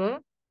 insoluble,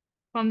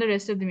 from the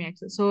rest of the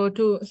mixture. So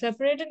to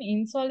separate an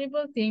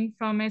insoluble thing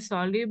from a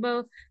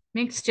soluble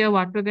mixture,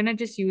 what we're gonna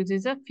just use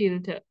is a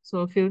filter.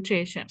 So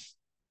filtration.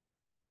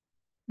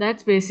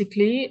 That's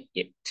basically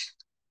it.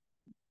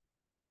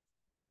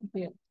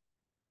 Yeah.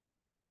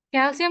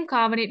 Calcium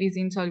carbonate is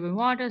insoluble in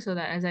water, so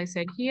that as I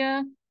said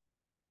here,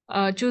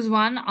 choose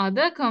one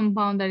other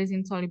compound that is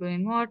insoluble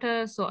in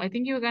water. So I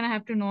think you're gonna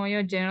have to know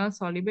your general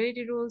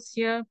solubility rules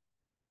here.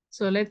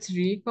 So let's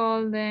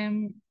recall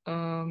them.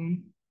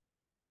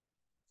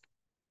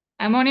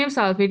 Ammonium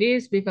sulfate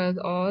is because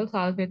all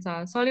sulfates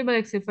are soluble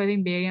except for the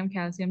barium,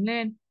 calcium,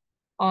 lead.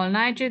 All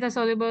nitrates are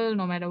soluble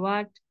no matter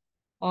what.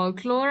 All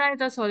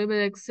chlorides are soluble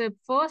except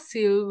for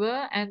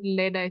silver and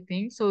lead, I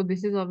think. So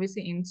this is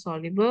obviously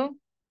insoluble.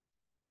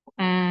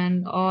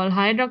 And all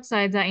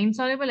hydroxides are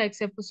insoluble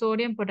except for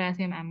sodium,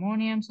 potassium,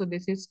 ammonium. So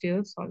this is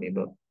still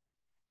soluble.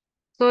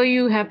 So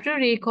you have to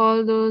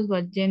recall those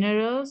what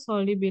general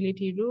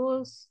solubility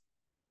rules,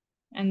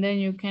 and then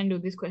you can do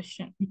this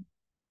question.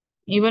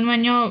 Even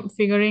when you're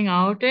figuring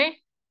out a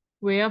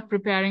way of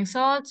preparing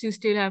salts, you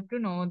still have to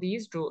know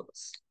these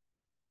rules.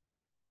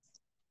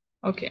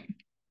 Okay.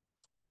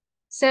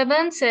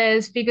 7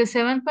 says figure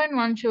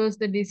 7.1 shows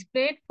the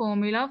displayed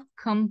formula of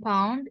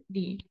compound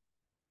D.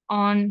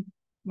 On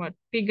what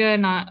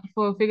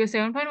for figure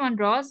 7.1,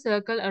 draw a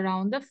circle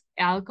around the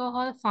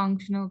alcohol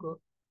functional group.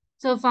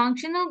 So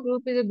functional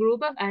group is a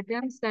group of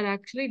atoms that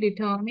actually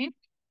determine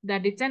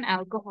that it's an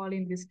alcohol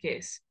in this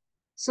case.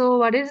 So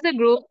what is the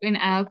group in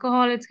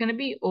alcohol? It's going to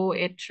be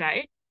OH,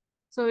 right?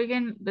 So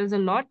there's a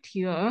lot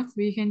here.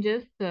 We can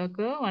just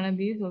circle one of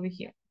these over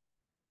here.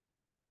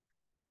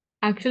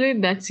 Actually,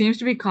 that seems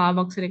to be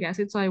carboxylic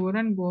acid, so I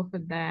wouldn't go for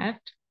that.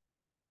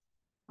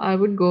 I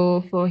would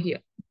go for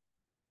here.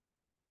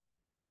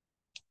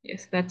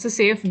 Yes, that's a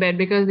safe bet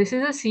because this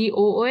is a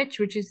COOH,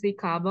 which is the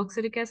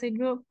carboxylic acid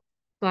group.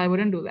 So I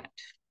wouldn't do that.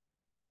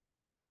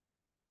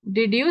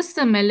 Deduce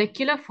the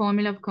molecular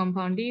formula of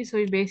compound D. So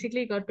we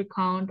basically got to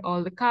count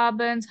all the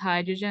carbons,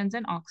 hydrogens,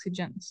 and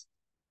oxygens.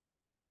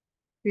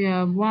 We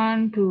have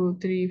 1, 2,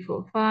 3,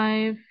 4,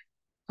 5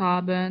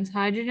 carbons,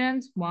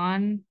 hydrogens,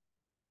 1,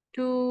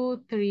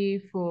 2, 3,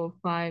 4,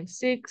 5,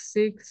 6,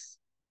 6,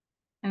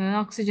 and then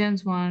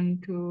oxygens,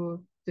 1,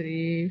 2,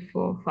 3,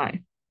 4, 5.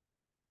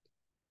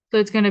 So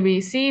it's going to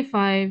be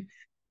C5.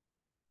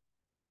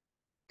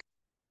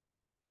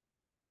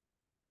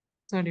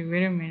 Sorry,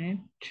 wait a minute.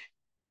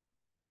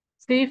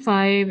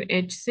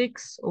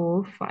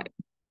 C5H6O5.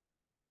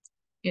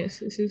 Yes,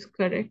 this is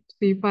correct.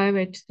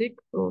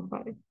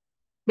 C5H6O5.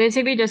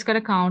 Basically, just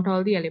gotta count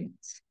all the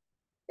elements.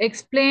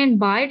 Explain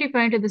by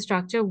referring to the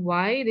structure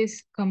why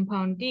this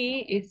compound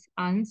D is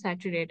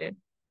unsaturated.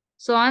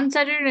 So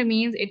unsaturated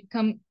means it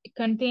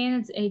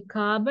contains a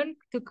carbon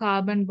to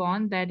carbon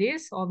bond that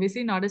is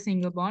obviously not a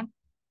single bond.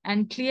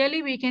 And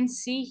clearly we can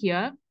see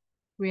here,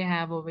 we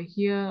have over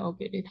here,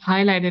 okay, it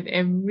highlighted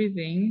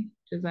everything,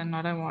 which is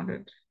not I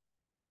wanted.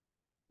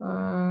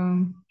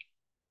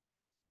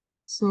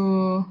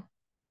 So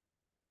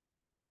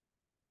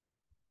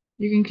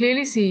you can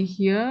clearly see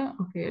here,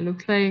 okay, it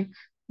looks like,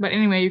 but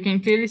anyway, you can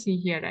clearly see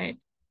here, right?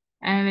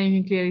 And then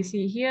you can clearly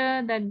see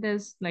here that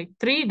there's like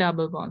 3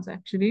 double bonds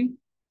actually.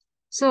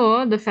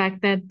 So the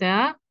fact that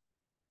there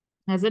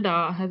has a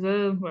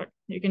what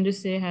you can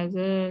just say has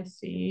a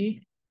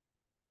C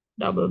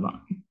double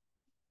bond.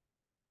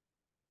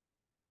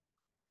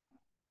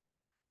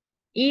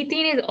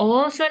 Ethene is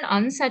also an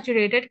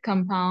unsaturated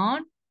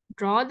compound.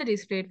 Draw the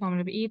displayed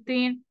formula of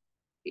ethene.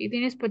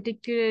 Ethene is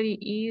particularly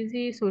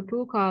easy. So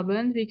 2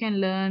 carbons, we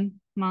can learn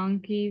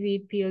monkeys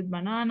eat peeled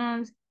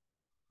bananas.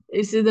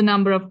 This is the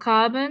number of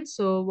carbons.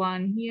 So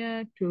 1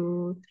 here,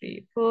 2,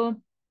 3, 4.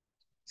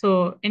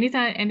 So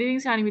anything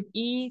starting with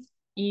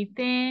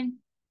ethane,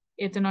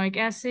 ethanoic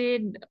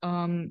acid,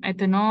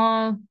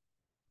 ethanol,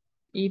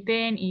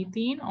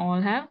 ethene,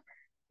 all have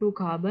 2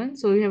 carbons.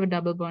 So we have a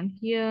double bond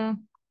here.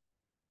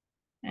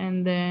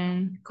 And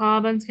then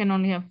carbons can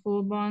only have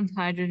 4 bonds,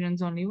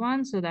 hydrogens only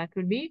 1. So that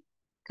would be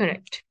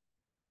correct.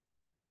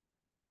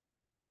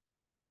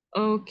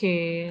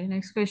 Okay,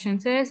 next question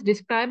says,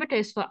 describe a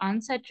test for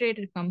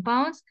unsaturated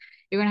compounds.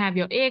 You're going to have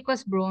your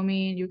aqueous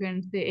bromine. You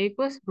can say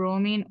aqueous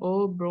bromine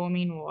or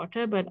bromine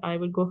water, but I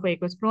will go for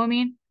aqueous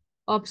bromine.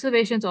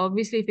 Observations,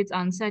 obviously, if it's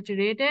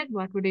unsaturated,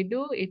 what would it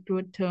do? It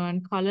would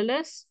turn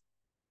colorless.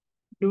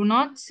 Do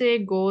not say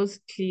goes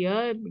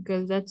clear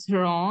because that's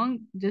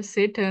wrong. Just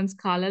say turns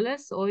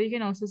colorless, or you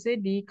can also say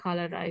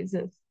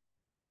decolorizes.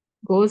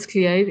 Goes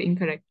clear is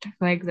incorrect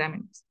for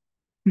examiners.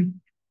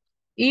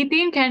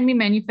 Ethene can be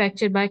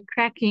manufactured by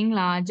cracking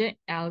larger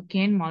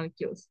alkane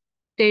molecules.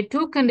 There are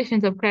 2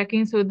 conditions of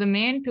cracking. So the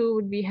main 2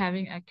 would be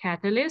having a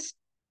catalyst.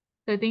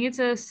 So I think it's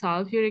a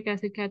sulfuric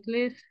acid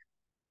catalyst.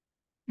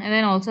 And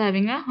then also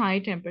having a high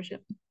temperature.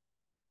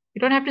 You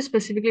don't have to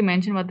specifically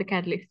mention what the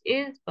catalyst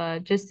is,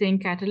 but just saying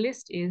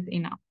catalyst is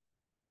enough.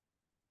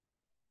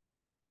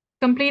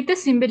 Complete the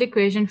simple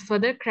equation for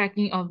the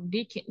cracking of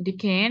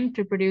decane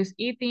to produce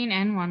ethene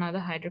and one other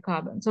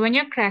hydrocarbon. So when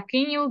you're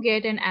cracking, you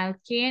get an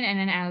alkane and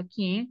an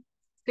alkene.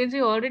 Since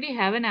we already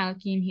have an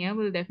alkene here,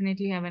 we'll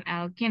definitely have an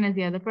alkane as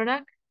the other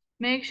product.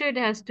 Make sure it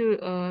has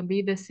to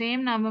be the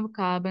same number of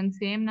carbons,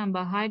 same number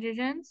of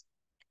hydrogens.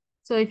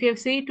 So if you have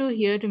C2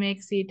 here to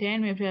make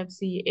C10, we have to have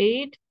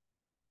C8,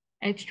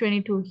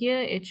 H22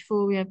 here,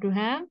 H4 we have to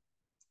have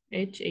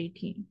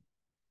H18.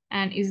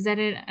 And is that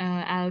an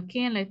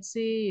alkane? Let's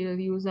see, we'll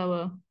use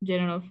our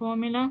general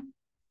formula.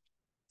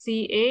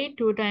 C8,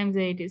 2 times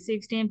 8 is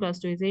 16, plus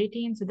 2 is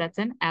 18. So that's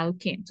an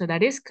alkane. So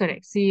that is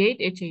correct,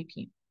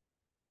 C8H18.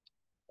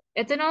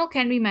 Ethanol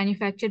can be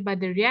manufactured by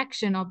the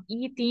reaction of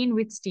ethene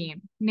with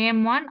steam.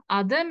 Name one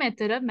other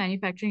method of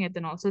manufacturing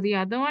ethanol. So the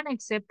other one,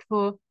 except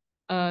for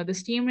the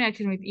steam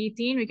reaction with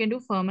ethene, we can do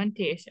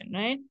fermentation,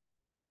 right?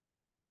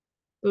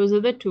 Those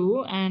are the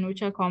two, and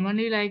which are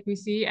commonly like we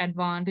see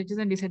advantages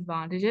and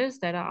disadvantages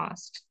that are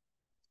asked.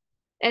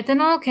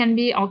 Ethanol can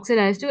be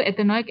oxidized to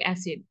ethanoic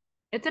acid.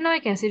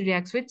 Ethanoic acid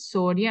reacts with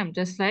sodium,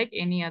 just like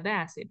any other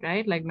acid,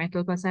 right? Like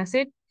metal plus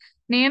acid.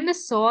 Name the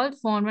salt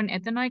formed when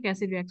ethanoic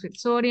acid reacts with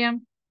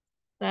sodium.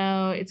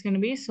 So it's going to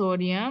be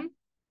sodium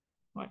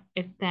or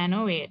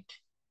ethanoate.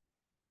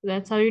 So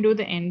that's how you do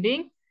the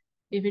ending.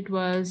 If it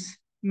was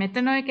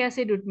methanoic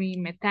acid, it would be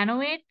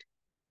methanoate.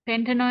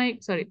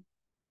 Pentanoic, sorry,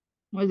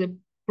 was it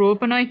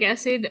propanoic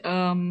acid?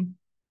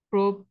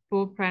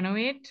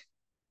 Propanoate.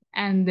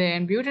 And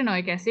then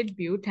butanoic acid,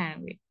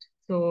 butanoate.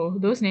 So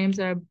those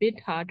names are a bit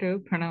hard to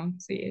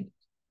pronounce.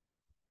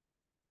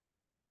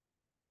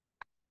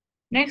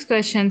 Next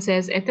question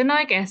says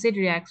ethanoic acid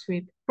reacts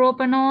with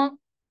propanol.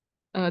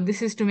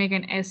 This is to make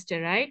an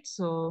ester, right?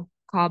 So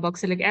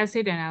carboxylic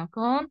acid and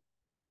alcohol.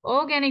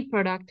 Organic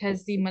product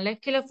has the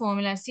molecular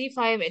formula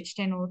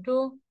C5H10O2.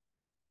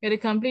 You have to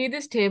complete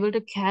this table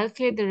to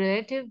calculate the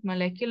relative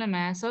molecular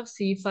mass of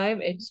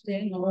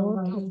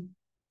C5H10O2.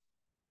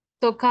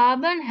 So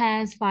carbon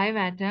has 5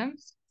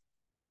 atoms,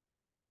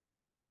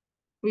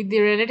 with the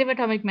relative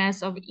atomic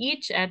mass of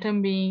each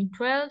atom being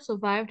 12. So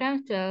 5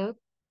 times 12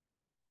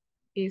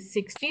 is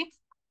 60.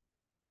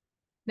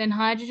 Then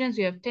hydrogens,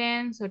 we have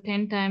 10. So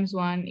 10 times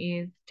 1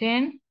 is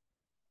 10.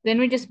 Then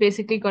we just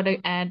basically got to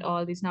add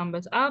all these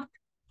numbers up.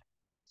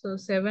 So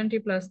 70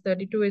 plus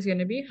 32 is going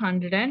to be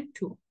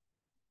 102.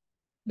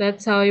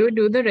 That's how you would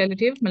do the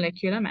relative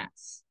molecular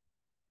mass.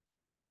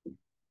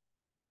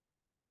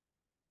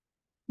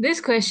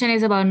 This question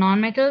is about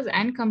nonmetals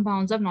and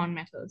compounds of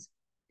nonmetals.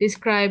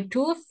 Describe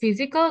two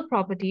physical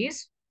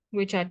properties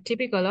which are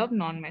typical of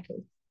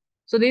nonmetals.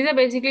 So these are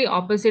basically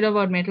opposite of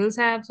what metals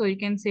have. So you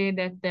can say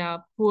that they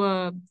are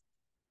poor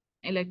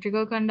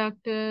electrical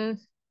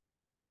conductors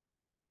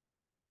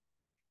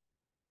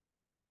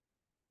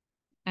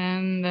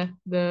and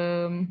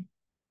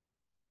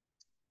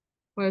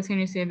what else can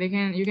you say?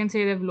 You can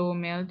say they have low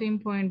melting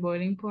point,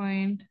 boiling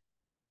point,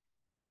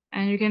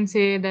 and you can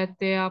say that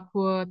they are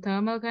poor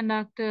thermal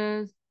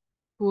conductors,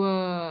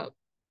 poor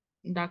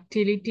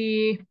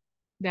ductility,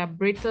 they are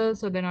brittle,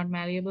 so they're not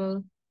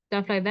malleable,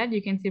 stuff like that.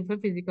 You can see for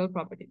physical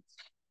properties.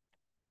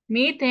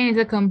 Methane is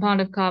a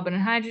compound of carbon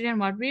and hydrogen.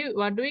 What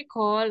do we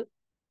call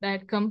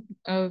that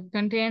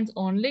contains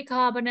only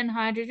carbon and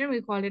hydrogen?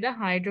 We call it a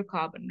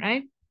hydrocarbon,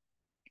 right?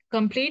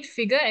 Complete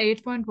figure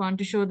 8.1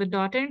 to show the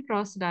dot and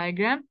cross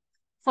diagram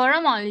for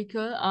a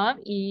molecule of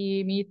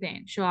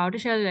methane. Show outer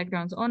shell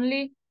electrons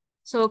only.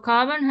 So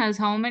carbon has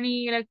how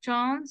many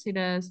electrons? It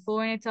has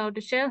 4 in its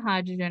outer shell.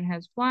 Hydrogen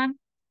has 1.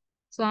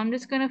 So I'm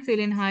just going to fill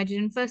in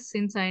hydrogen first,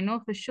 since I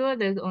know for sure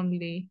there's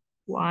only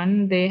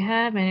 1 they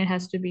have, and it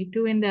has to be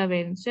 2 in their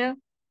valence shell.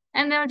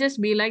 And they'll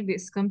just be like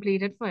this,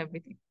 completed for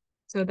everything.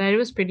 So that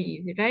was pretty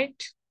easy,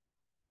 right?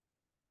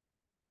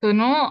 So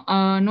no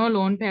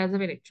lone pairs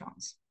of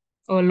electrons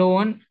or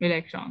lone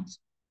electrons.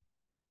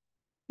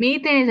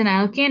 Methane is an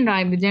alkane,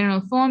 write the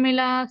general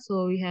formula.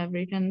 So we have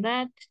written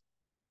that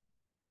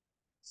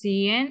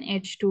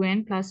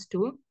CnH2n plus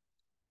 2.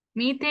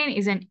 Methane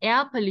is an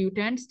air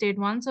pollutant. State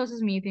one source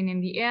is methane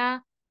in the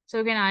air. So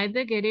you can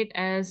either get it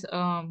as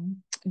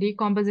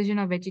decomposition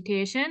of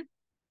vegetation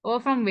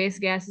or from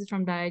waste gases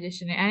from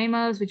digestion in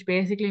animals, which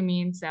basically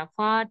means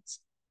farts.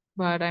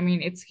 But I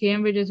mean, it's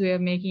Cambridge's way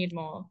of making it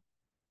more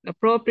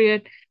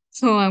appropriate.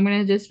 So I'm going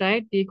to just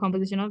write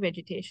decomposition of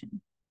vegetation.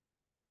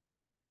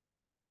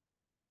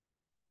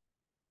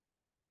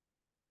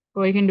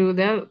 Or you can do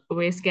the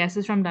waste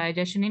gases from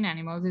digestion in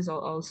animals is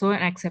also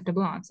an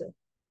acceptable answer.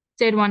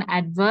 State one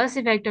adverse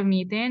effect of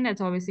methane,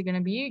 that's obviously going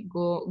to be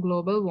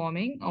global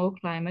warming or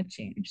climate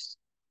change.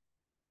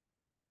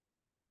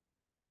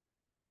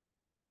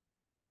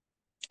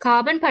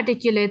 Carbon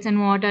particulates and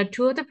water are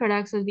two of the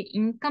products of the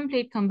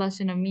incomplete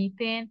combustion of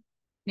methane.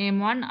 Name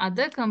one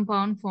other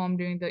compound formed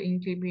during the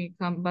incomplete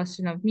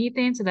combustion of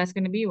methane. So that's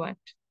going to be what?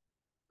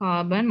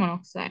 Carbon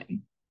monoxide.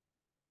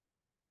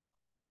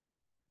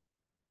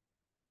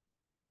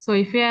 So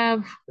if you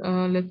have,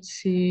 let's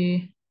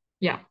see,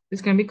 yeah,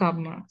 it's going to be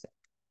carbon monoxide.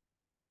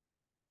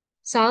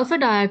 Sulfur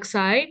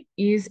dioxide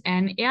is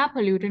an air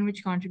pollutant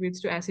which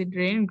contributes to acid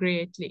rain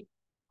greatly.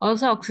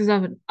 Also,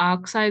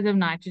 oxides of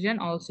nitrogen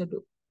also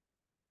do.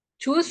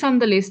 Choose from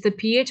the list the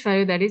pH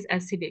value that is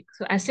acidic.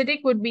 So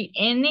acidic would be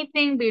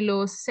anything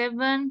below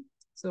 7.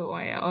 So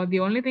or the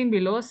only thing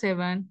below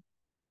 7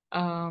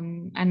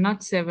 and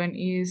not 7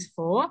 is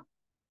 4.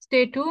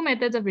 State 2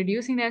 methods of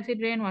reducing the acid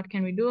rain. What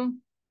can we do?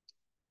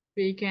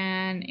 We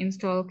can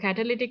install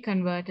catalytic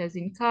converters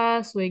in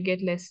cars so we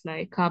get less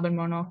like carbon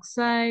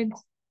monoxide,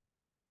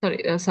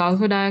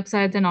 sulfur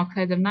dioxide and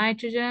oxides of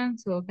nitrogen.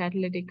 So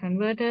catalytic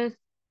converters.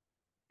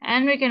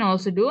 And we can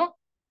also do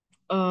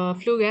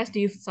flue gas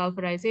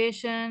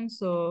desulfurization.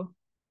 So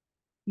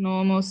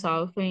no more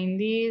sulfur in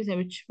these,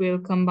 which will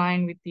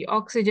combine with the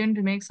oxygen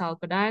to make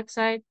sulfur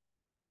dioxide.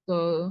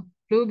 So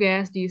flue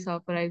gas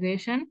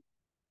desulfurization.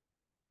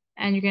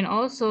 And you can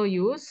also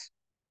use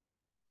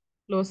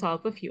low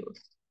sulfur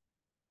fuels.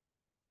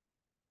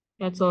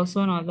 That's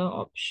also another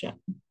option.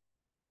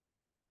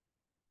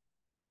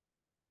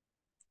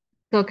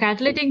 So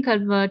catalytic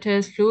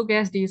converters, flue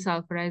gas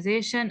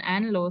desulfurization,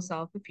 and low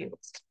sulfur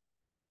fuels.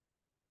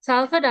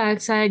 Sulfur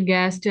dioxide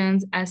gas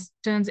turns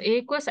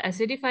aqueous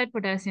acidified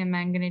potassium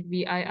manganate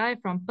VII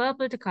from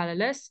purple to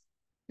colorless.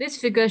 This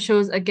figure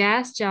shows a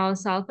gas jar of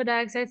sulfur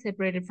dioxide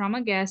separated from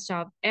a gas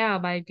jar of air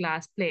by a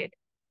glass plate.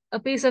 A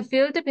piece of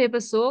filter paper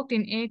soaked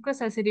in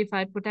aqueous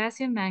acidified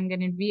potassium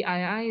manganate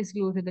VII is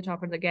glued to the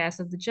top of the gas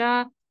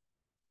jar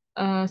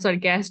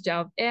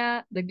of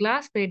air. The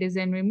glass plate is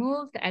then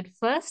removed. At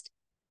first,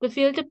 the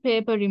filter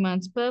paper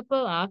remains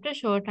purple. After a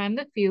short time,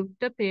 the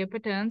filter paper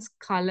turns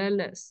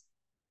colorless.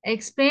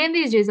 Explain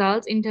these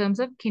results in terms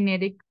of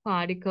kinetic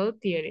particle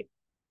theory.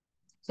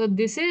 So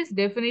this is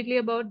definitely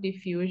about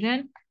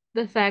diffusion.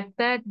 The fact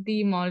that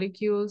the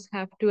molecules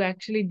have to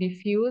actually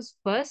diffuse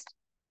first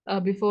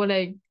before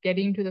like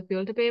getting to the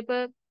filter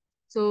paper.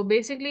 So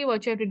basically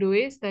what you have to do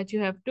is that you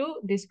have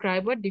to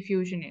describe what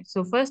diffusion is.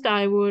 So first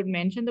I would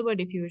mention the word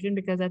diffusion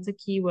because that's a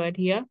key word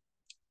here.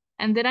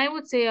 And then I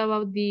would say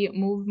about the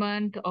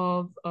movement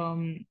of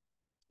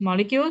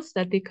molecules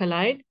that they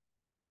collide.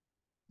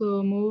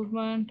 So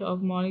movement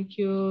of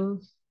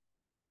molecules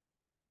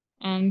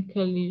and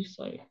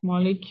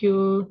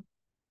molecule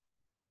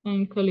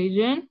and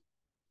collision.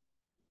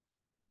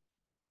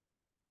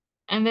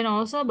 And then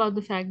also about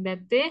the fact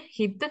that they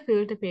hit the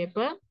filter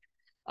paper.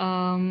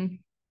 And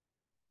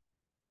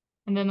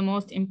then the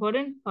most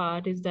important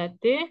part is that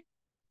they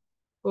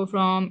go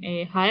from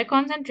a higher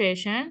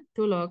concentration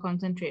to lower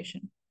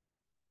concentration.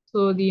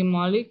 So the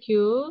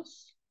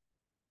molecules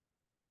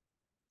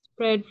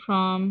spread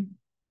from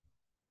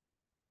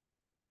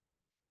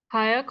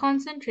higher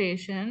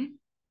concentration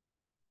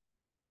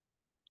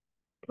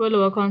to a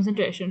lower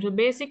concentration. So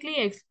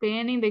basically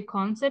explaining the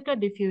concept of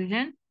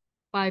diffusion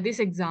by this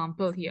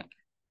example here.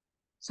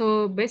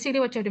 So basically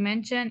what you have to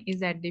mention is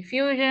that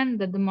diffusion,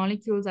 that the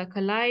molecules are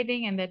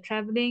colliding and they're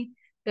traveling,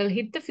 they'll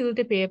hit the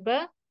filter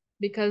paper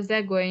because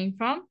they're going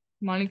from,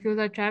 molecules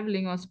are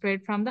traveling or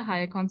spread from the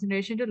higher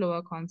concentration to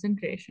lower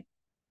concentration.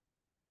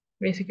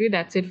 Basically,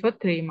 that's it for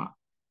 3 marks.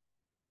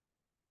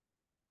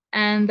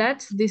 And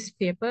that's this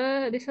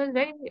paper. This was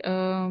very,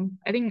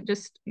 I think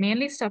just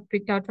mainly stuff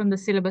picked out from the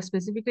syllabus,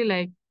 specifically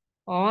like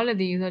all of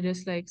these are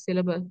just like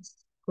syllabus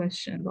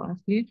questions,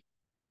 honestly.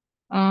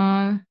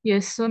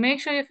 Yes, so make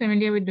sure you're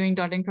familiar with doing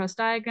dot and cross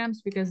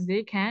diagrams because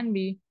they can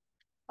be,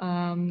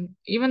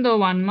 even though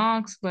 1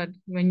 marks, but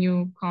when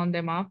you count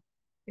them up,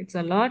 it's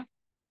a lot.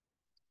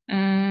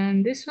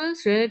 And this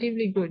was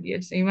relatively good,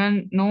 yes.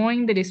 Even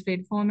knowing the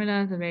displayed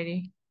formulas are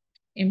very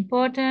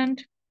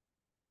important.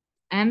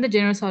 And the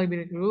general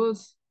solubility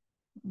rules,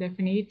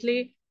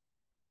 definitely.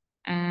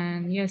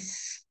 And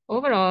yes,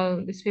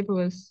 overall, this paper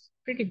was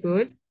pretty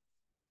good.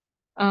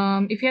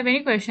 If you have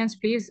any questions,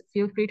 please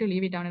feel free to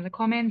leave it down in the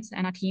comments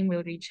and our team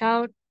will reach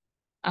out.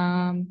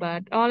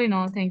 But all in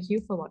all, thank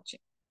you for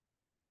watching.